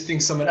in the news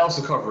think someone else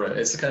will cover it?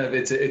 It's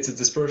it's a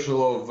dispersal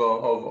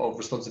of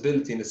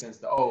responsibility in the sense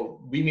that,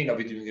 we may not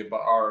be doing it,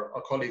 but our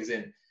colleagues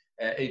in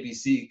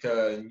ABC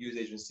news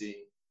agency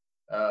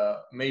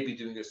may be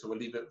doing it, so we'll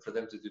leave it for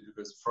them to do,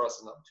 because for us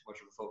it's not too much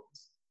of a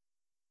focus.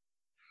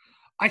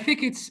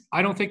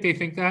 I don't think they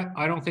think that.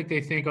 I don't think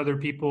they think other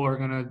people are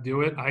going to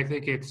do it. I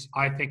think it's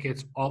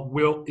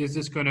all, is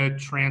this going to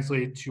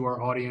translate to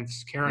our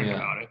audience caring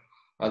about it?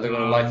 Are they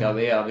going to like it? Are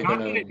they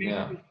going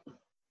to,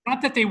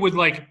 not that they would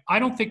I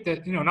don't think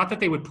that, not that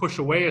they would push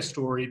away a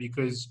story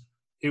because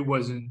it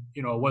wasn't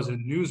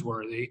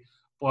newsworthy,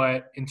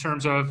 but in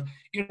terms of,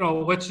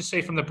 let's just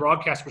say from the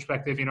broadcast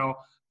perspective,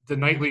 the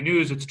nightly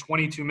news, it's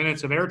 22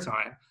 minutes of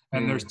airtime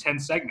and there's 10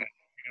 segments,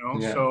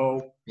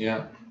 so,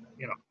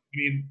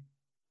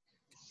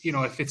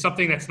 if it's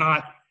something that's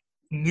not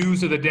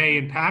news of the day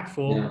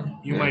impactful,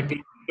 you might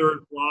be third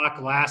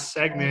block, last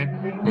segment,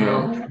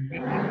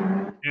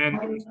 and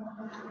there's,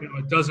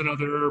 a dozen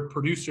other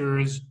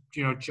producers,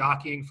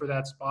 jockeying for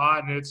that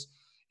spot. And it's,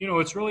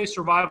 it's really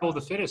survival of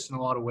the fittest in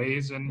a lot of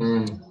ways. And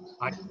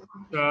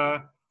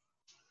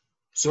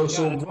So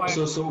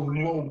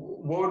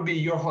what would be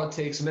your hot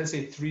takes? So let's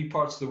say 3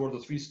 parts of the world, or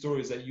 3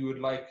 stories that you would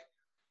like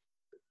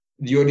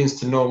the audience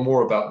to know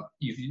more about.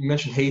 You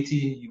mentioned Haiti.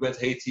 You went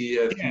to Haiti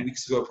a few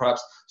weeks ago,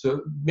 perhaps.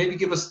 So maybe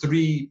give us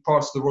 3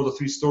 parts of the world, or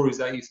 3 stories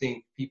that you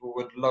think people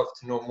would love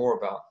to know more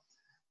about.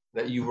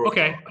 That you were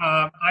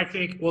I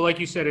think, well, like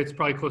you said, it's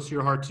probably close to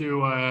your heart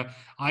too.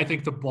 I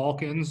think the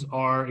Balkans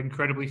are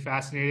incredibly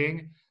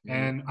fascinating,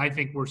 and I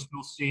think we're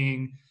still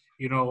seeing,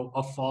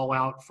 a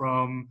fallout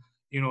from,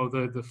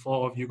 the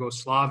fall of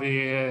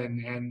Yugoslavia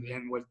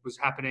and what was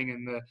happening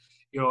in the,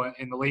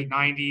 in the late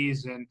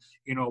 90s, and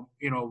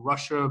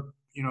Russia,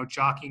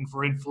 jockeying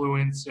for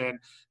influence,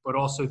 but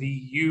also the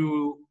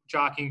EU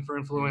jockeying for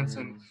influence,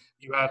 and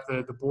you have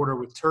the border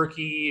with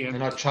Turkey and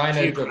now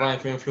China vying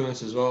for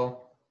influence as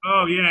well.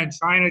 Oh yeah, and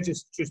China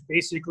just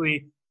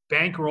basically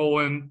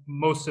bankrolling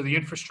most of the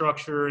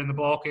infrastructure in the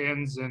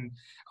Balkans, and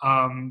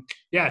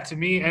to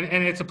me,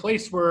 and it's a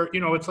place where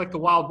it's like the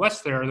Wild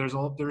West there.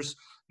 There's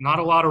not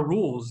a lot of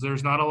rules.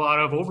 There's not a lot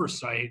of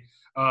oversight,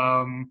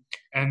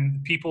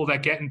 and people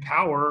that get in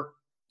power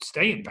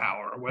stay in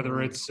power,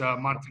 whether it's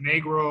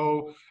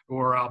Montenegro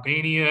or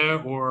Albania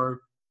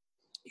or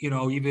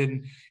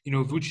even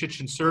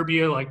Vučić in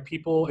Serbia. Like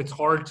people, it's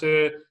hard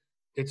to.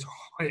 It's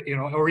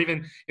or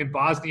even in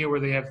Bosnia where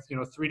they have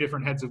 3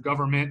 different heads of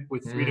government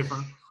with 3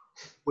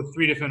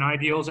 different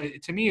ideals.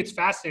 To me, it's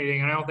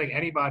fascinating, and I don't think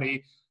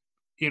anybody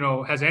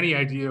has any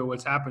idea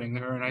what's happening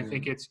there. And I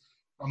think it's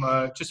from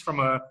a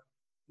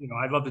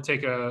I'd love to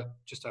take a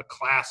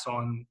class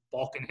on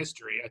Balkan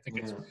history. I think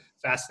it's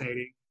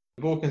fascinating.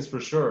 The Balkans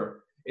for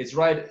sure. It's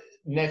right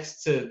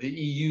next to the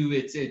EU.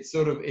 It's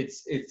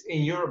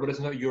in Europe, but it's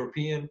not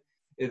European.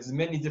 There's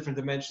many different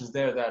dimensions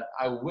there that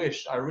I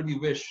really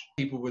wish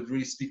people would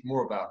really speak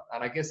more about.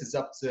 And I guess it's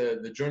up to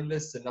the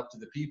journalists and up to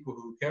the people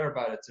who care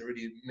about it to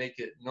really make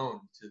it known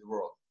to the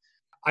world.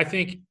 I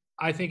think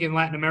in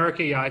Latin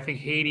America, I think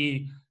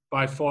Haiti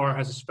by far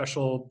has a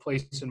special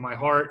place in my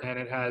heart, and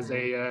it has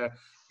the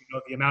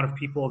amount of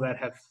people that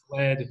have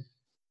fled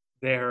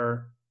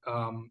there,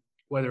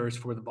 whether it's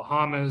for the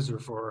Bahamas or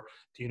for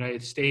the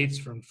United States,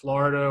 from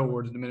Florida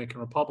or the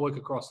Dominican Republic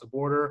across the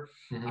border.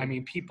 I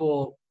mean,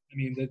 people.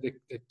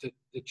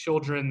 The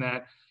children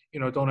that,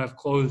 don't have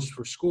clothes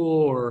for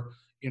school, or,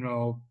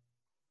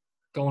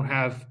 don't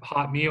have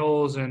hot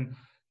meals. And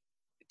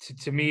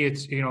to me,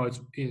 it's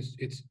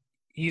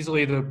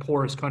easily the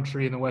poorest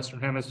country in the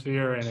Western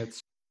Hemisphere. And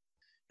it's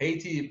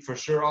Haiti for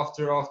sure.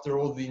 After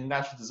all the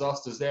natural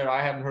disasters there,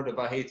 I haven't heard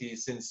about Haiti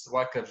since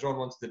Wyclef Jean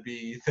wanted to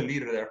be the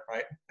leader there,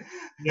 right?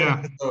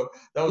 Yeah. So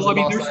that was the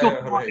last I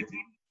heard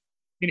Haiti.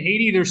 In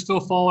Haiti, there's still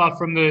fallout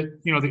from the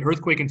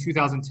earthquake in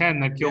 2010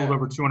 that killed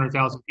over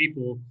 200,000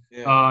 people.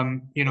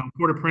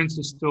 Port-au-Prince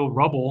is still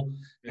rubble,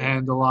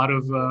 and a lot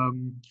of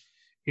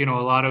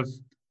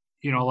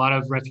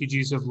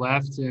refugees have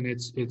left, and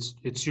it's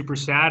super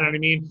sad. And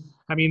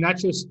I mean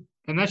that's just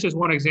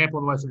one example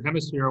in the Western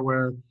Hemisphere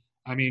where,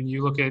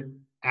 you look at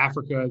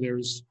Africa.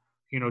 There's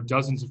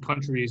dozens of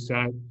countries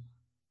that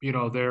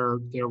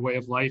their way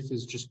of life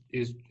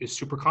is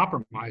super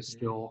compromised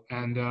still,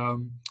 and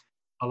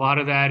a lot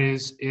of that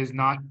is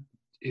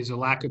a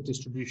lack of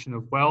distribution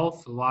of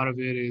wealth. A lot of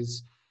it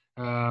is,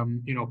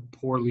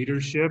 poor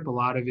leadership. A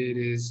lot of it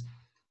is,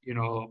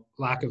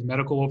 lack of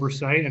medical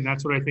oversight. And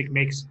that's what I think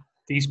makes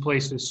these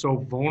places so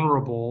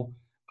vulnerable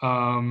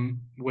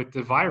with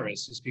the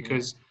virus, is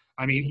because,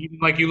 even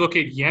like you look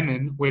at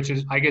Yemen, which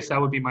is, I guess that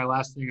would be my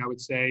last thing I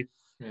would say,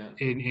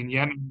 in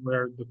Yemen,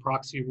 where the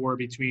proxy war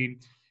between,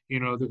 the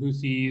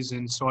Houthis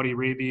and Saudi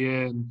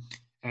Arabia and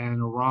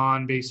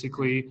Iran,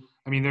 basically,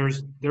 I mean,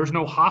 there's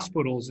no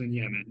hospitals in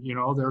Yemen. You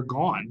know, they're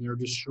gone. They're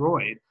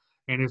destroyed.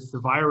 And if the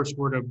virus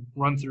were to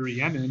run through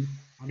Yemen,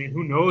 I mean,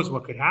 who knows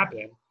what could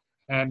happen?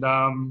 And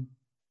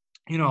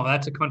you know,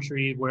 that's a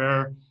country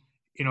where,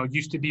 you know, it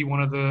used to be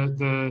one of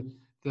the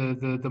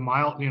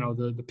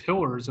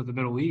pillars of the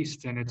Middle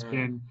East, and it's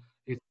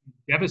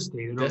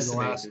devastated over the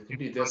last.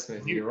 Completely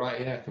decimated. You're right.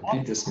 Yeah,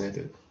 completely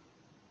decimated.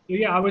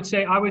 Yeah, I would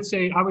say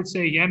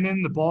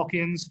Yemen, the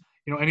Balkans,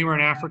 you know, anywhere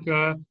in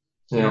Africa,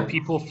 you know,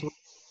 people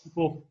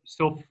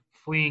still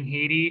fleeing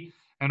Haiti,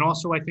 and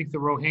also I think the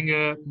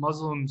Rohingya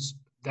Muslims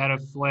that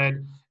have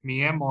fled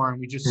Myanmar, and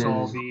we just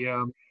saw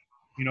the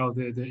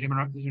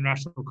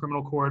International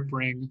Criminal Court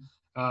bring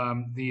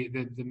the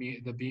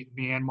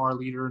Myanmar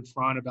leader in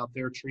front about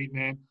their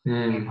treatment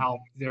and how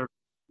there are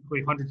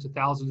hundreds of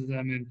thousands of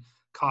them in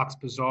Cox's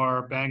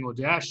Bazar,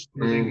 Bangladesh,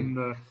 living in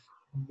the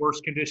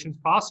worst conditions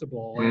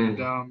possible. And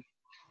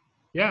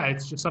yeah,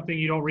 it's just something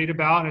you don't read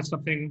about, and it's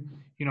something,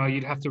 you know,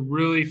 you'd have to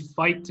really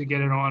fight to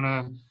get it on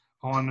a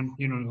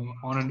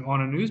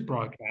news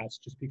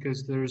broadcast, just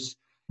because there's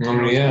it's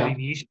pretty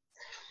niche.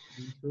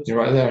 You're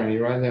right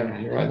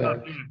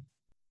there.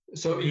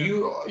 So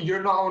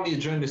you're not only a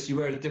journalist, you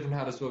wear a different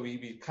hat as well.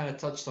 We kind of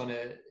touched on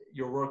it,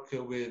 your work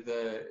with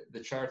the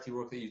charity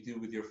work that you do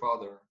with your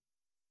father.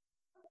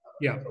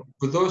 Yeah.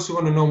 For those who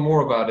want to know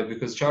more about it,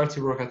 because charity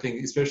work, I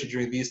think, especially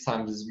during these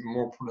times, is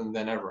more important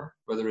than ever,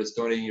 whether it's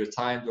donating your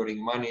time,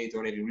 donating money,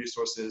 donating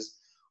resources.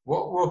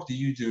 What work do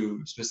you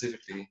do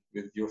specifically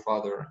with your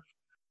father?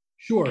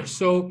 Sure.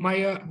 So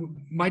my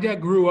dad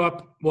grew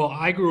up, well,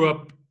 I grew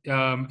up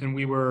and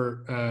we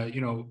were,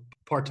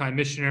 part-time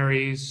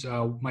missionaries.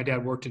 My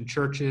dad worked in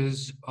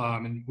churches,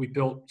 and we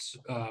built,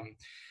 a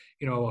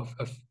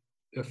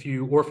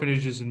few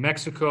orphanages in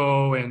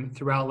Mexico and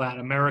throughout Latin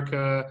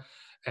America.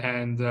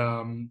 And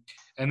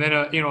then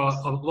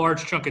a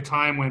large chunk of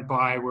time went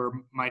by where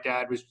my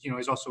dad was,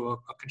 he's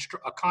also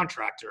a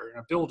contractor and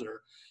a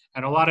builder,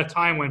 and a lot of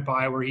time went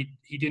by where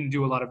he didn't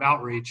do a lot of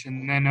outreach.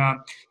 And then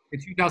in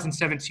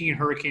 2017,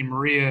 Hurricane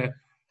Maria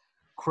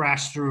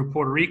crashed through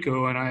Puerto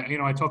Rico, and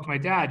I talked to my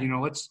dad,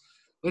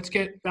 let's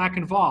get back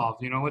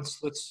involved,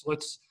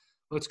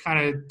 let's kind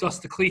of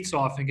dust the cleats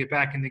off and get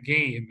back in the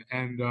game.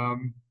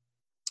 And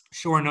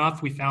sure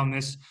enough, we found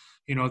this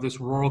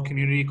rural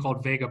community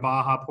called Vega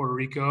Baja, Puerto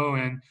Rico,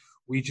 and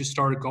we just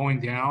started going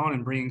down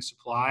and bringing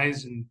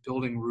supplies and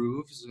building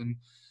roofs. And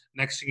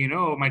next thing you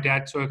know, my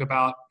dad took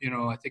about,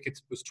 I think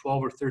it was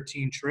 12 or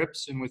 13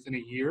 trips, and within a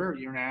year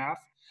and a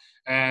half,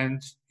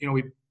 and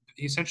we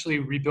essentially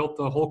rebuilt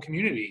the whole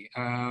community.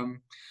 And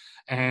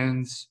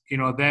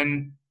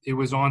then it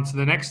was on to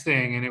the next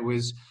thing, and it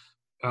was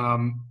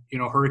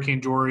Hurricane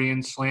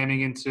Dorian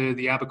slamming into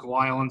the Abaco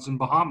Islands in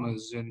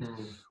Bahamas, and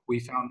we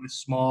found this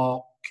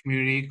small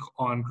community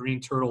on Green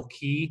Turtle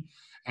Key.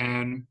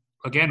 And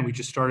again,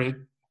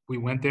 we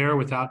went there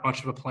without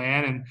much of a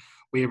plan, and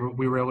we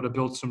were able to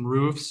build some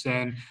roofs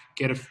and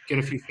get a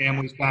few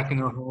families back in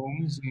their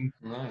homes. And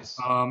nice.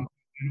 And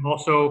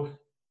also,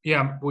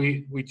 yeah,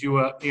 we do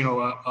an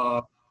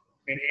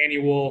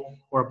annual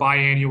or a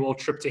biannual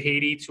trip to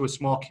Haiti to a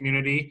small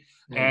community,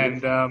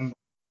 and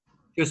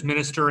just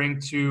ministering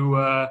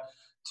to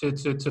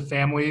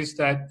families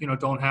that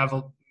don't have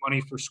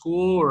money for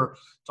school or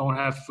don't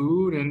have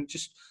food, and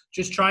just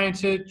trying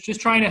to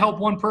help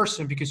one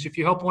person, because if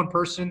you help one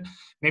person,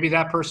 maybe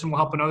that person will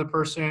help another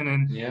person,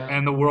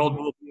 and the world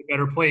will be a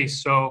better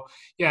place. So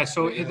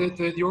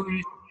the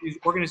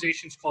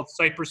organization is called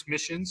Cypress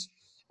Missions,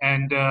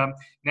 and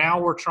now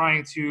we're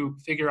trying to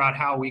figure out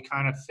how we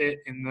kind of fit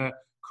in the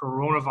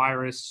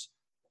coronavirus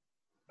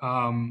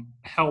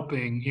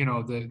helping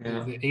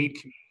the aid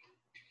community.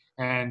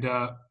 And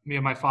me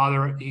and my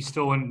father, he's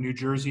still in New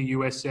Jersey,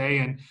 USA,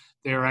 and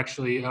they're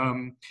actually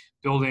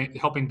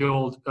helping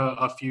build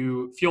a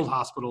few field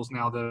hospitals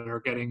now that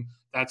are getting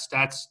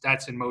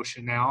that's in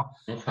motion now.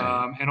 Okay.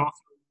 And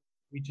also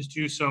we just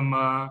do some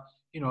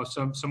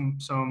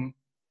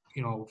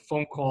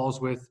phone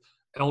calls with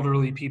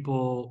elderly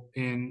people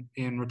in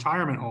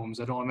retirement homes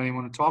that don't have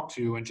anyone to talk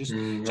to, and just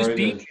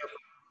be careful.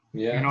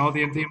 Yeah.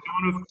 The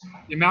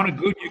amount of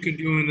good you can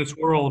do in this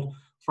world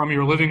from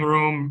your living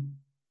room,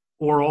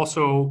 or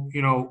also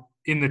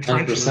in the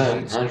trenches.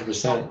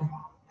 100%.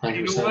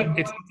 You know what?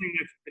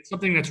 It's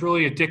something that's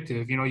really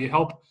addictive.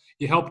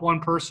 You help one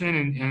person,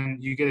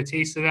 and you get a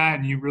taste of that,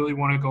 and you really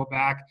want to go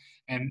back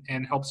and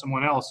help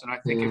someone else. And I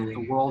think if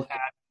the world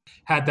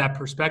had that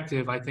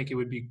perspective, I think it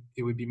would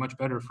be much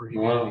better for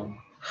humanity. Wow.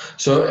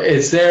 So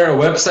is there a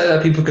website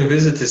that people can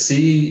visit to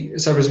see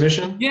Cypress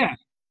Mission? Yeah.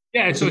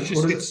 So it's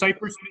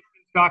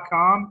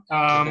cypressmissions.com.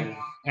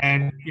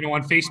 And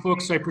on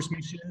Facebook, Cypress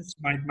Missions.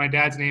 My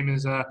dad's name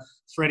is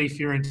Freddie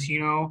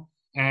Fiorentino,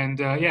 and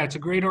it's a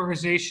great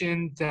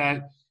organization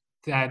that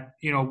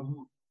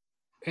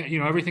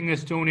everything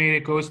that's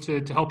donated goes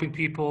to helping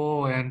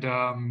people, and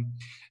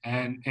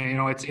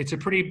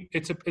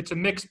it's a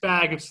mixed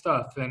bag of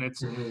stuff, and it's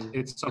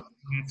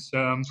something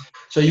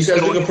So you guys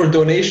still. looking for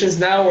donations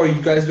now, or are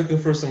you guys looking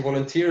for some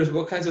volunteers?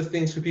 What kinds of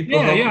things for people?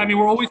 Yeah. I mean,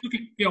 we're always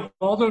looking.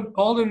 All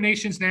the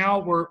donations now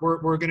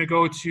we're going to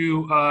go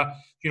to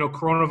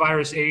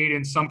coronavirus aid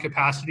in some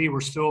capacity.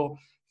 We're still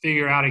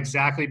figuring out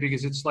exactly,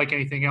 because it's like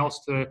anything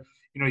else.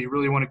 You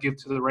really want to give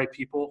to the right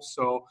people.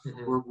 So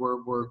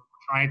we're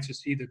trying to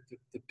see the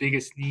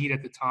biggest need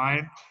at the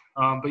time.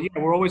 But yeah,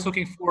 we're always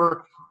looking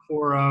for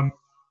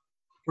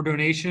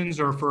donations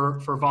or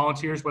for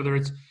volunteers, whether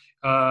it's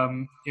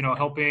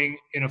helping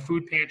in a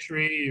food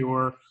pantry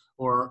or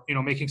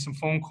making some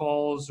phone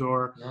calls,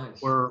 or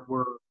Nice.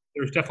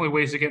 there's definitely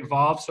ways to get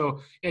involved. So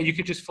yeah, you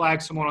could just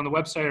flag someone on the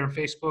website or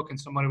Facebook, and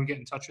somebody would get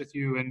in touch with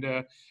you, and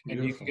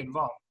you can get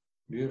involved.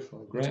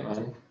 Beautiful. Great,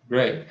 man.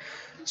 Great.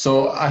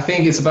 So I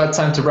think it's about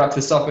time to wrap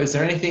this up. Is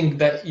there anything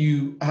that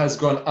has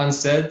gone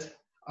unsaid?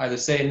 Either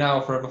say it now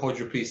or forever hold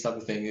your peace type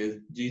of thing.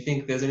 Do you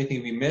think there's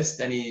anything we missed?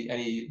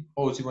 Any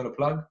holes you want to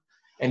plug?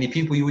 Any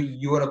people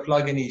you want to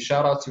plug? Any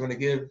shout outs you want to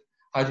give?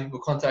 How do people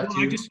contact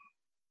you?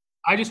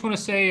 I just want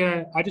to say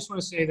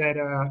that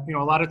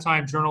a lot of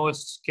times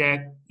journalists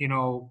get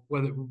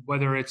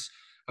whether it's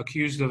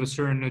accused of a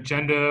certain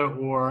agenda,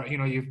 or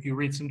you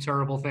read some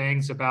terrible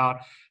things about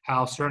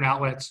how certain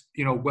outlets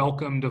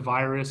welcomed a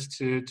virus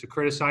to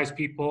criticize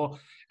people,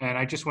 and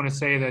I just want to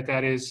say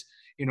that is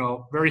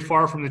very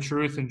far from the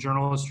truth, and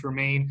journalists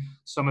remain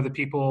some of the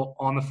people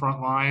on the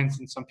front lines,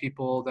 and some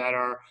people that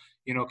are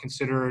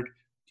considered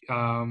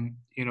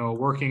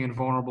working in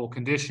vulnerable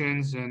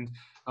conditions, and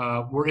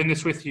we're in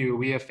this with you.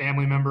 We have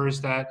family members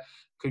that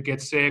could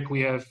get sick.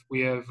 We're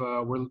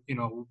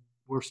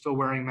still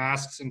wearing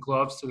masks and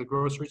gloves to the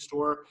grocery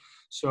store.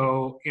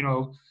 So,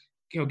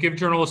 give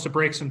journalists a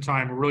break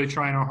sometime. We're really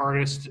trying our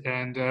hardest,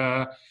 and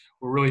we're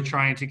really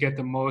trying to get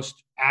the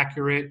most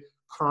accurate,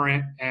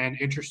 current, and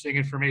interesting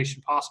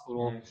information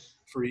possible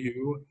for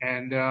you.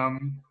 And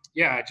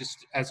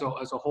just as a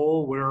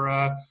whole,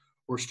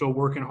 we're still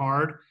working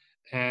hard,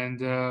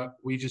 and I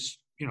just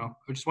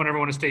want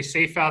everyone to stay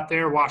safe out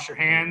there, wash your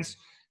hands,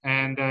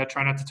 and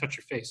try not to touch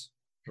your face.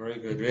 Very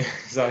good.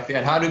 Exactly.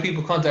 And how do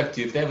people contact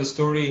you if they have a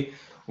story?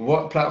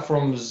 What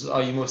platforms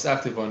are you most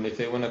active on if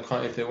they want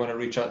to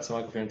reach out to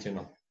Micheal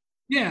Fiorentino?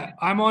 Yeah,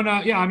 I'm on.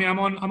 I'm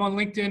on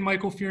LinkedIn,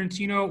 Micheal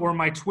Fiorentino, or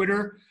my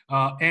Twitter,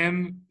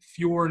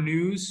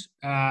 mfiornews.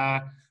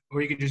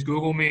 Or you can just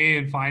Google me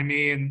and find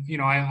me, and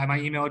my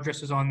email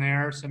address is on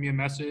there. Send me a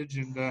message,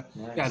 and nice.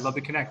 Yeah, I'd love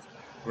to connect.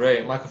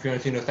 Great, Micheal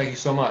Fiorentino. Thank you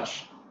so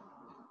much.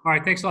 All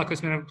right, thanks a lot,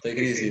 Chris. Man. Take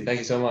it easy. Thank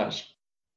you so much.